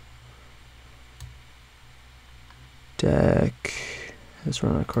reshuffled? Deck has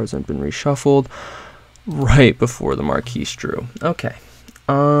run out of cards and been reshuffled right before the Marquise drew. Okay.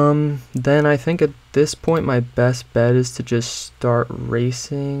 Then I think at this point my best bet is to just start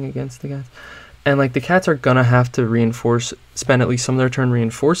racing against the cats. And like the cats are gonna have to spend at least some of their turn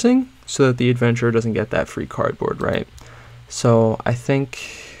reinforcing so that the adventurer doesn't get that free cardboard, right? So I think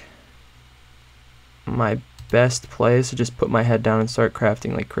my best play is to just put my head down and start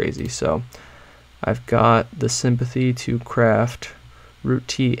crafting like crazy. So I've got the sympathy to craft root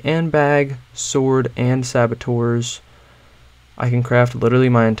tea and bag, sword and saboteurs. I can craft literally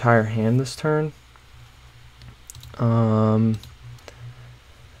my entire hand this turn.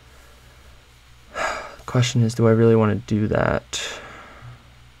 Question is, do I really want to do that?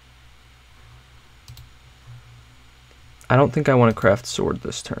 I don't think I want to craft sword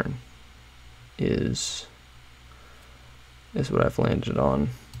this turn. is what I've landed on.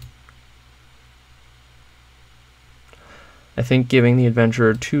 I think giving the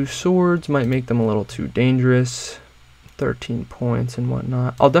adventurer 2 swords might make them a little too dangerous. 13 points and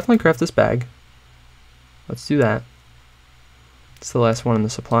whatnot. I'll definitely craft this bag. Let's do that. It's the last one in the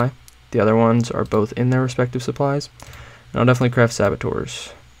supply. The other ones are both in their respective supplies. And I'll definitely craft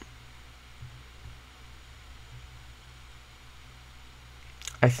saboteurs.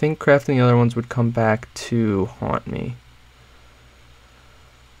 I think crafting the other ones would come back to haunt me.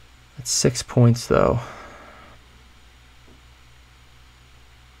 That's 6 points though.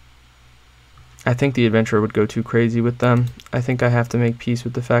 I think the adventurer would go too crazy with them. I think I have to make peace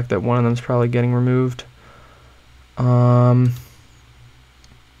with the fact that one of them is probably getting removed. Do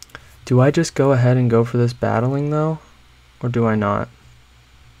I just go ahead and go for this battling though? Or do I not?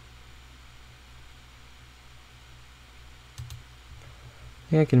 I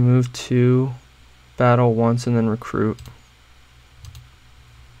think I can move to battle once and then recruit.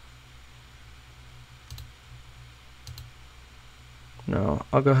 No,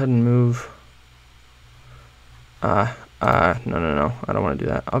 I'll go ahead and move. No, I don't want to do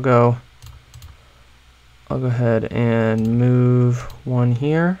that. I'll go ahead and move one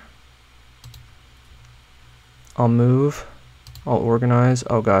here. I'll move. I'll organize.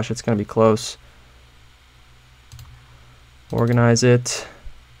 Oh gosh, it's going to be close. Organize it.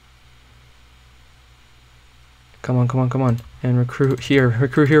 Come on, come on, come on. And recruit here,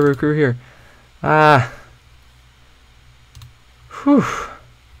 recruit here, recruit here. Ah. Whew.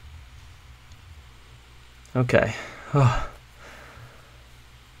 Okay. Oh.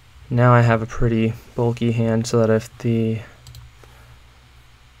 Now I have a pretty bulky hand so that if the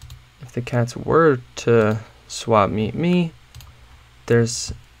cats were to swap meet me,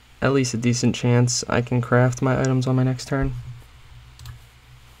 there's at least a decent chance I can craft my items on my next turn.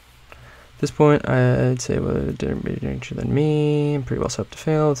 At this point, I'd say well, it didn't be danger than me. I'm pretty well set up to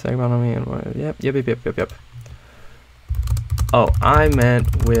fail. It's on me and yep. Oh, I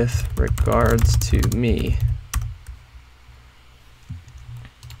meant with regards to me.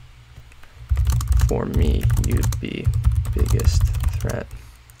 For me, you'd be biggest threat.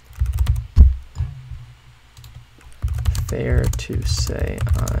 Fair to say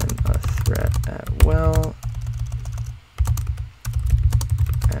I'm a threat at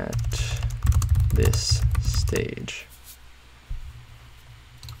this stage.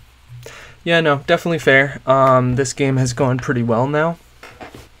 Yeah, no, definitely fair. This game has gone pretty well now.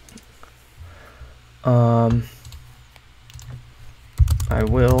 I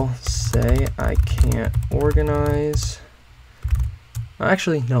will say I can't organize.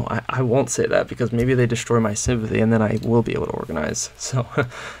 Actually, no, I won't say that because maybe they destroy my sympathy and then I will be able to organize. So,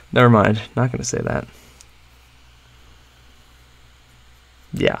 never mind. Not going to say that.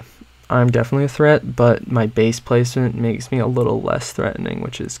 Yeah, I'm definitely a threat, but my base placement makes me a little less threatening,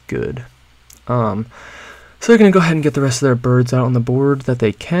 which is good. So they're going to go ahead and get the rest of their birds out on the board that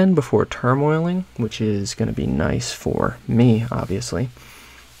they can before turmoiling, which is going to be nice for me, obviously.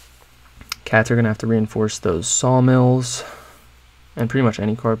 Cats are going to have to reinforce those sawmills and pretty much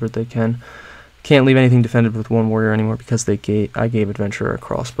any card bird they can. Can't leave anything defended with one warrior anymore because I gave Adventurer a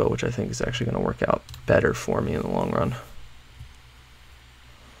crossbow, which I think is actually going to work out better for me in the long run.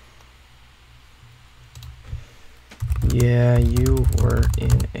 Yeah, you were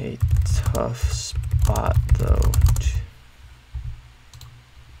in a tough spot, though.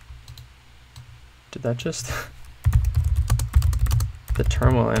 Did that just... the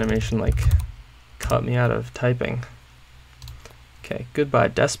turmoil animation, like, cut me out of typing. Okay, goodbye,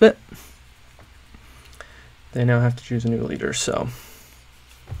 Despot. They now have to choose a new leader, so...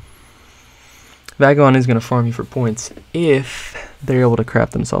 Vagon is going to farm you for points if they're able to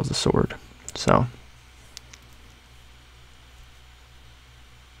craft themselves a sword, so...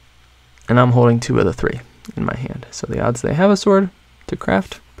 And I'm holding 2 of the 3 in my hand. So the odds they have a sword to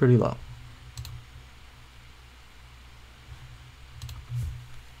craft, pretty low.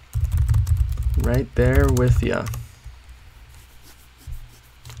 Right there with ya.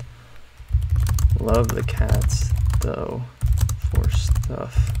 Love the cats, though, for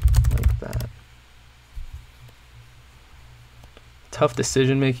stuff like that. Tough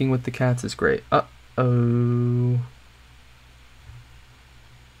decision making with the cats is great. Uh-oh.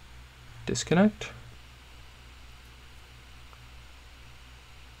 Disconnect.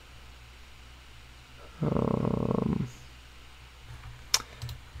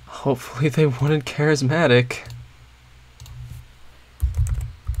 Hopefully they wanted charismatic.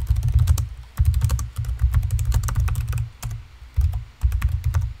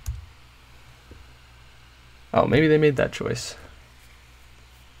 Oh, maybe they made that choice.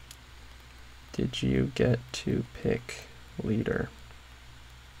 Did you get to pick leader.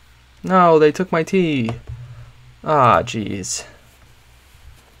 No, they took my tea. Ah, jeez.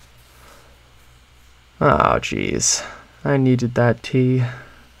 Oh, jeez. I needed that tea.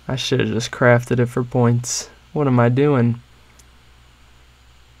 I should have just crafted it for points. What am I doing?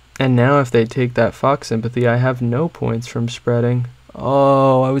 And now if they take that fox sympathy, I have no points from spreading.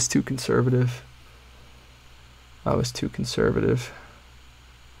 Oh, I was too conservative. I was too conservative.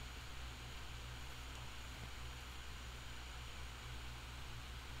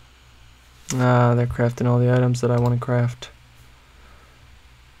 Ah, they're crafting all the items that I want to craft.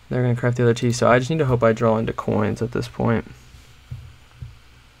 They're going to craft the other tea, so I just need to hope I draw into coins at this point.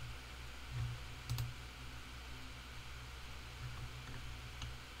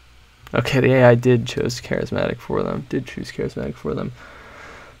 Okay, the AI did choose charismatic for them.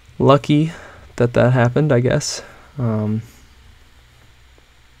 Lucky that that happened, I guess.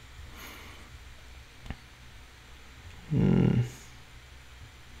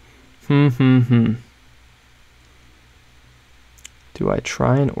 Do I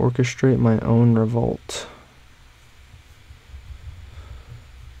try and orchestrate my own revolt?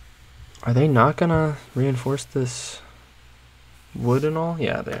 Are they not gonna reinforce this wood and all?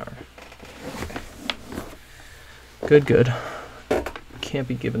 Yeah, they are. Good, good. Can't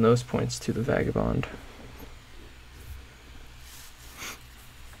be giving those points to the vagabond.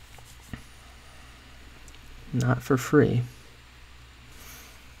 Not for free.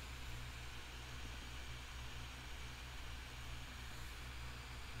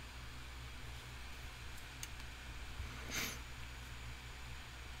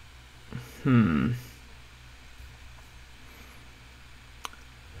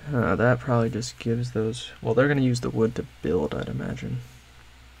 That probably just gives those... Well, they're going to use the wood to build, I'd imagine.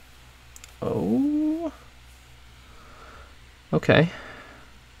 Oh. Okay.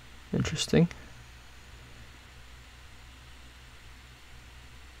 Interesting.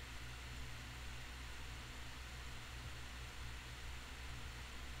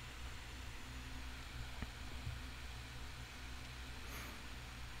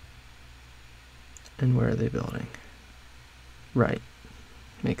 And where are they building? Right.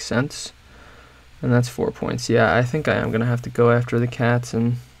 Makes sense. And that's 4 points. Yeah, I think I am going to have to go after the cats,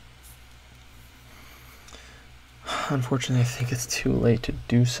 and unfortunately I think it's too late to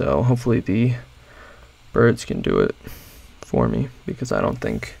do so. Hopefully the birds can do it for me, because I don't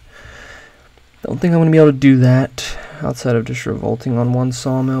think I'm going to be able to do that outside of just revolting on one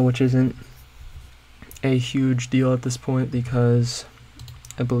sawmill, which isn't a huge deal at this point, because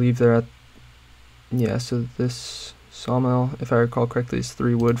I believe they're at... Yeah, so this sawmill, if I recall correctly, is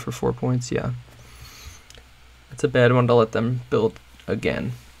 3 wood for 4 points. Yeah. It's a bad one to let them build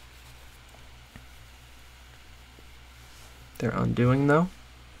again. They're undoing, though.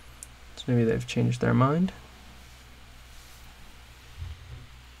 So maybe they've changed their mind.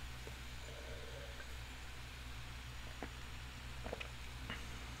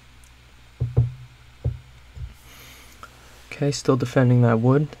 Okay, still defending that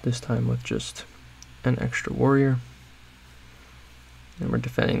wood, this time with just an extra warrior. And we're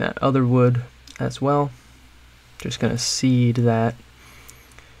defending that other wood as well. Just going to cede that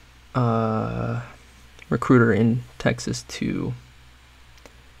recruiter in Texas to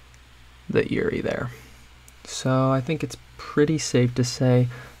the Erie there. So I think it's pretty safe to say.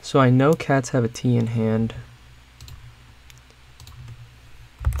 So I know cats have a T in hand.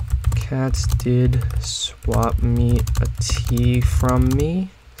 Cats did swap me a T from me.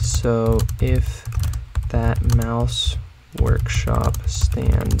 So if that mouse workshop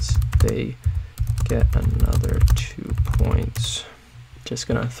stands, they get another 2 points. Just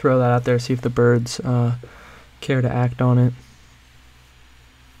gonna throw that out there, see if the birds care to act on it.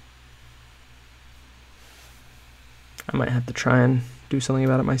 I might have to try and do something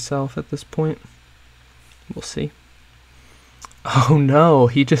about it myself at this point. We'll see. Oh no,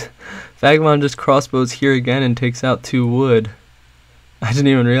 Vagabond just crossbows here again and takes out 2 wood. I didn't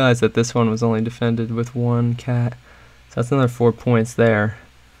even realize that this one was only defended with 1 cat. So that's another 4 points there.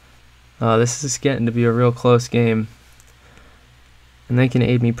 This is getting to be a real close game. And they can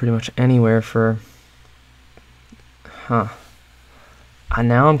aid me pretty much anywhere for... Now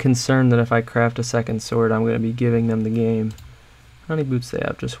I'm concerned that if I craft a second sword, I'm going to be giving them the game. How many boots they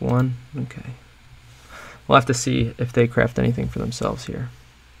have? Just 1? Okay. We'll have to see if they craft anything for themselves here.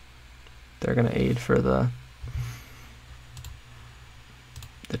 They're going to aid for the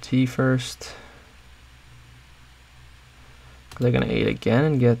T first. Are they going to aid again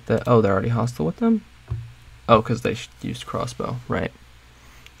and get the... Oh, they're already hostile with them? Oh, because they used crossbow, right.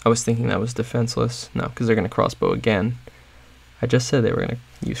 I was thinking that was defenseless. No, because they're going to crossbow again. I just said they were going to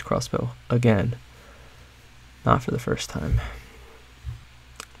use crossbow again. Not for the first time.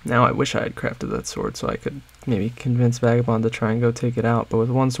 Now I wish I had crafted that sword so I could maybe convince Vagabond to try and go take it out, but with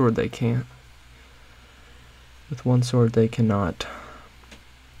one sword they can't. With one sword they cannot.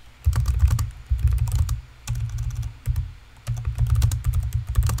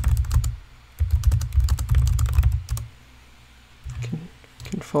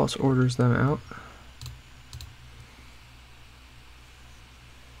 Can false orders them out.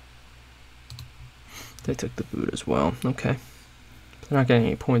 They took the boot as well. Okay. They're not getting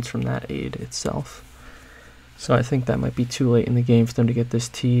any points from that aid itself. So I think that might be too late in the game for them to get this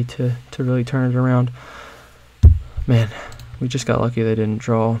T to really turn it around. Man, we just got lucky they didn't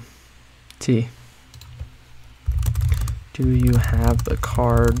draw T. Do you have the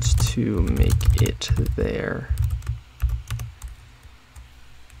cards to make it there?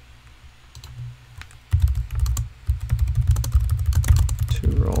 To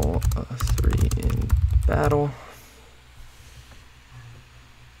roll a 3 in battle.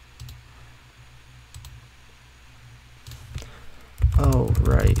 Oh,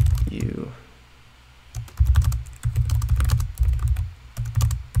 right, you.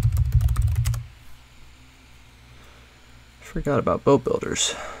 Forgot about boat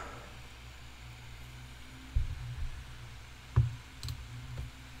builders.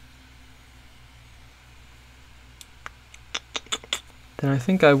 Then I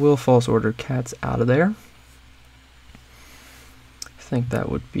think I will false order cats out of there. I think that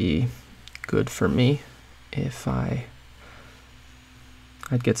would be good for me if I'd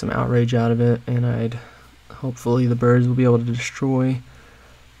get some outrage out of it, and hopefully the birds will be able to destroy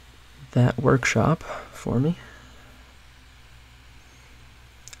that workshop for me.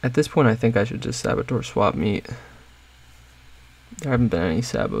 At this point I think I should just Saboteur swap meat. There haven't been any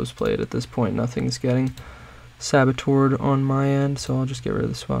Sabos played at this point. Nothing's getting Saboteured on my end, so I'll just get rid of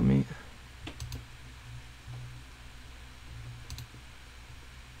the swap meat.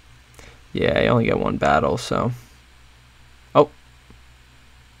 Yeah, I only get one battle, so... Oh!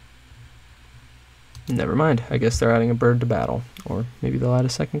 Never mind. I guess they're adding a bird to battle. Or maybe they'll add a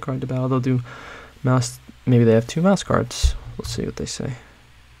second card to battle. They'll do mouse... Maybe they have 2 mouse cards. We'll see what they say.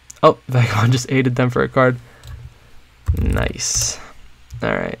 Oh, Vagabond just aided them for a card. Nice.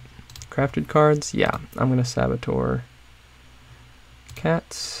 Alright. Crafted cards? Yeah. I'm going to Saboteur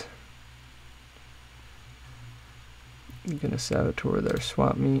cats. I'm going to Saboteur their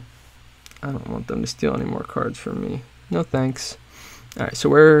swap meat. I don't want them to steal any more cards from me. No thanks. Alright,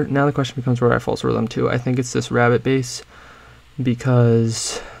 so now the question becomes where I false order them to. I think it's this rabbit base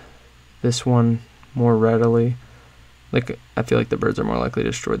because this one more readily... Like, I feel like the birds are more likely to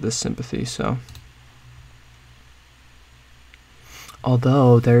destroy this sympathy, so.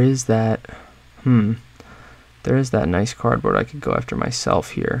 Although, there is that nice cardboard I could go after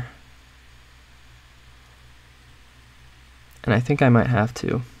myself here. And I think I might have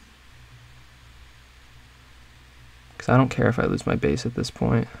to. Because I don't care if I lose my base at this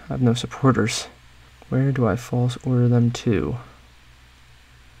point. I have no supporters. Where do I false order them to?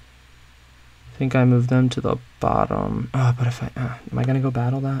 I think I move them to the bottom. Oh, but if am I gonna go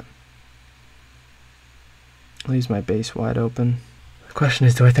battle that? Leaves my base wide open. The question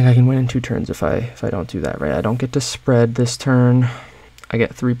is, do I think I can win in 2 turns if I don't do that, right? I don't get to spread this turn. I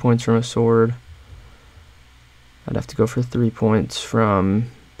get 3 points from a sword. I'd have to go for 3 points from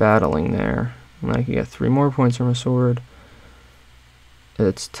battling there. And I could get 3 more points from a sword.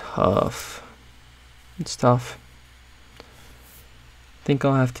 It's tough. It's tough. I think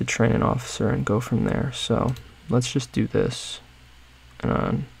I'll have to train an officer and go from there. So let's just do this.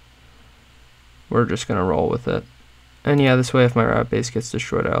 And we're just going to roll with it. And yeah, this way if my rabbit base gets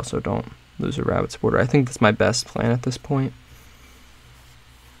destroyed, I also don't lose a rabbit supporter. I think that's my best plan at this point.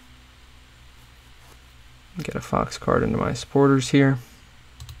 Get a fox card into my supporters here.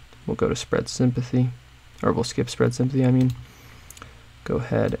 We'll go to spread sympathy. Or we'll skip spread sympathy, I mean. Go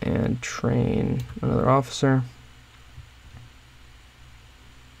ahead and train another officer.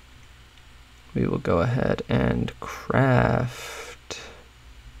 We will go ahead and craft.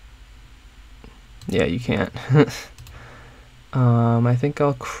 Yeah, you can't. I think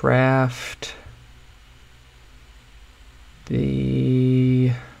I'll craft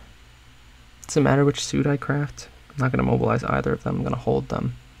the... Does it matter which suit I craft? I'm not going to mobilize either of them. I'm going to hold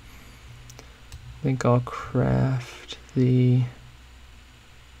them. I think I'll craft the...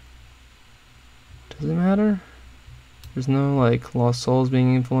 Does it matter? There's no like lost souls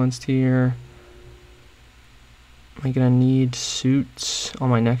being influenced here. Am I gonna need suits on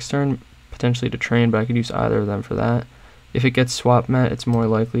my next turn? Potentially to train, but I could use either of them for that. If it gets swap met, it's more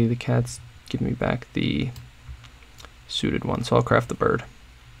likely the cats give me back the suited one, so I'll craft the bird.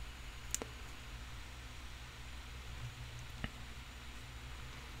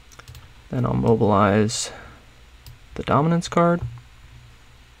 Then I'll mobilize the dominance card.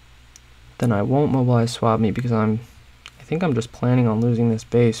 Then I won't mobilize Swap Meet because I think I'm just planning on losing this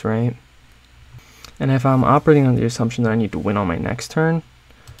base, right? And if I'm operating on the assumption that I need to win on my next turn,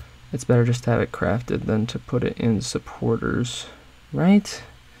 it's better just to have it crafted than to put it in supporters, right?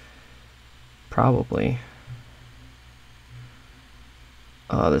 Probably.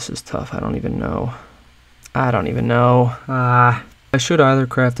 Oh, this is tough. I don't even know. I should either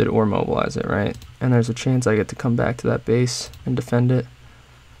craft it or mobilize it, right? And there's a chance I get to come back to that base and defend it.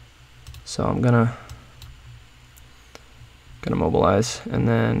 So I'm gonna mobilize, and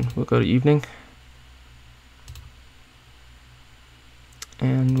then we'll go to evening.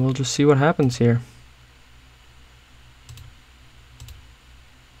 And we'll just see what happens here.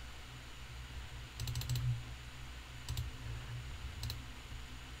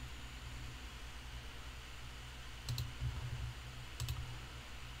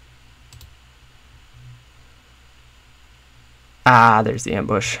 Ah, there's the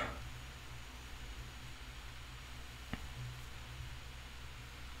ambush.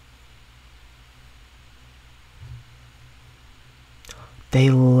 They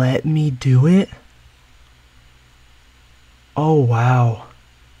let me do it? Oh, wow.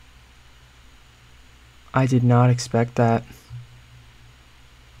 I did not expect that.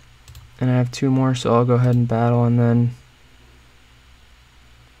 And I have 2 more, so I'll go ahead and battle, and then...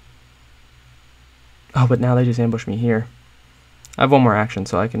 Oh, but now they just ambush me here. I have 1 more action,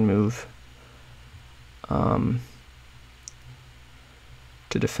 so I can move to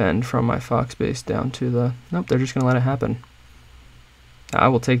defend from my Fox base down to the... Nope, they're just going to let it happen. I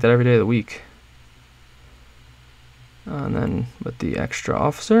will take that every day of the week. And then with the extra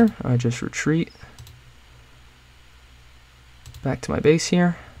officer, I just retreat back to my base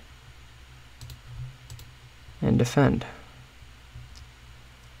here and defend.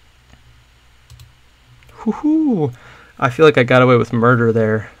 Woohoo! I feel like I got away with murder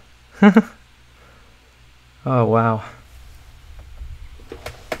there. Oh, wow.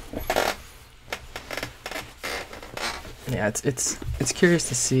 Yeah, it's curious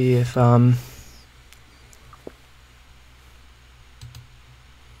to see if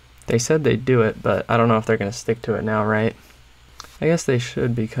they said they'd do it, but I don't know if they're gonna stick to it now, right? I guess they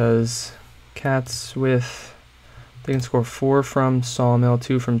should, because cats with, they can score 4 from sawmill,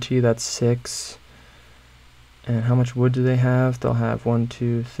 2 from tea, that's 6. And how much wood do they have? They'll have 1,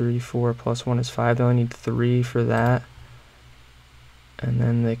 2, 3, 4 plus 1 is 5. They only need 3 for that. And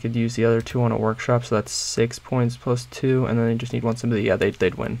then they could use the other 2 on a workshop, so that's 6 points plus 2, and then they just need 1 sympathy. Yeah,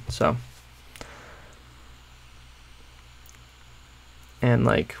 they'd win, so. And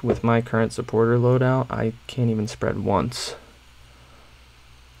like with my current supporter loadout, I can't even spread once.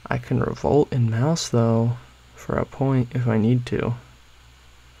 I can revolt and mouse though for a point if I need to.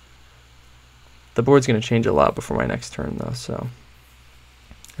 The board's going to change a lot before my next turn though, so.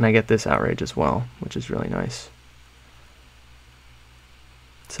 And I get this outrage as well, which is really nice.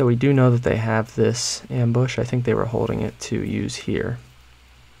 So we do know that they have this ambush. I think they were holding it to use here.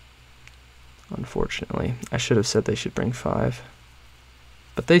 Unfortunately. I should have said they should bring 5.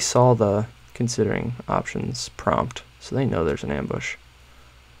 But they saw the considering options prompt, so they know there's an ambush.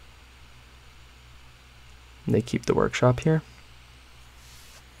 And they keep the workshop here.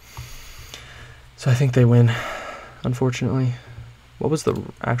 So I think they win, unfortunately. What was the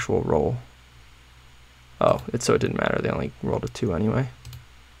actual roll? Oh, so it didn't matter. They only rolled a 2 anyway.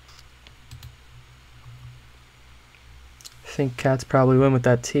 I think cats probably win with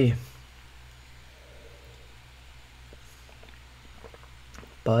that T.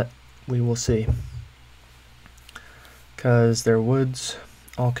 But we will see. Because their wood's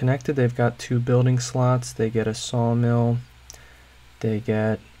all connected. They've got 2 building slots. They get a sawmill. They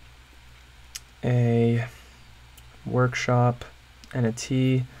get a workshop and a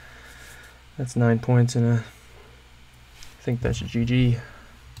T. That's 9 points and I think that's GG.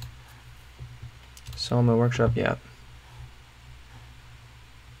 Sawmill workshop, yeah.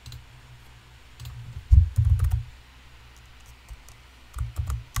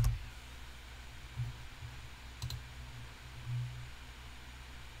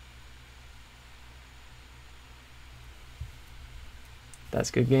 That's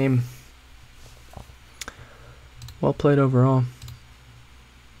a good game. Well played overall.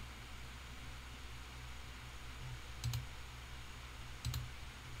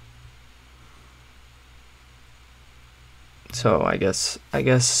 So I guess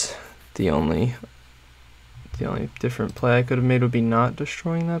the only different play I could have made would be not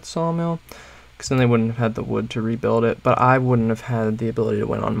destroying that sawmill, because then they wouldn't have had the wood to rebuild it, but I wouldn't have had the ability to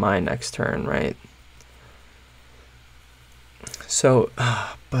win on my next turn, right? So,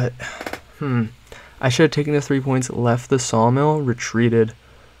 but I should have taken the 3 points, left the sawmill, retreated.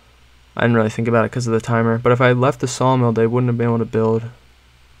 I didn't really think about it because of the timer, but if I had left the sawmill, they wouldn't have been able to build.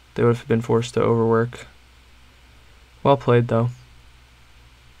 They would have been forced to overwork. Well played, though.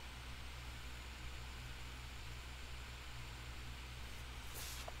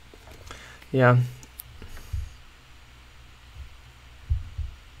 Yeah.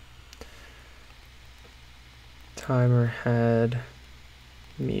 Timer had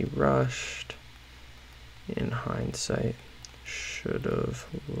me rushed. In hindsight, should have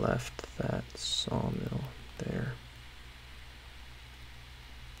left that sawmill there.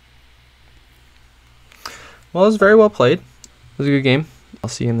 Well, it was very well played. It was a good game. I'll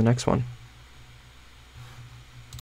see you in the next one.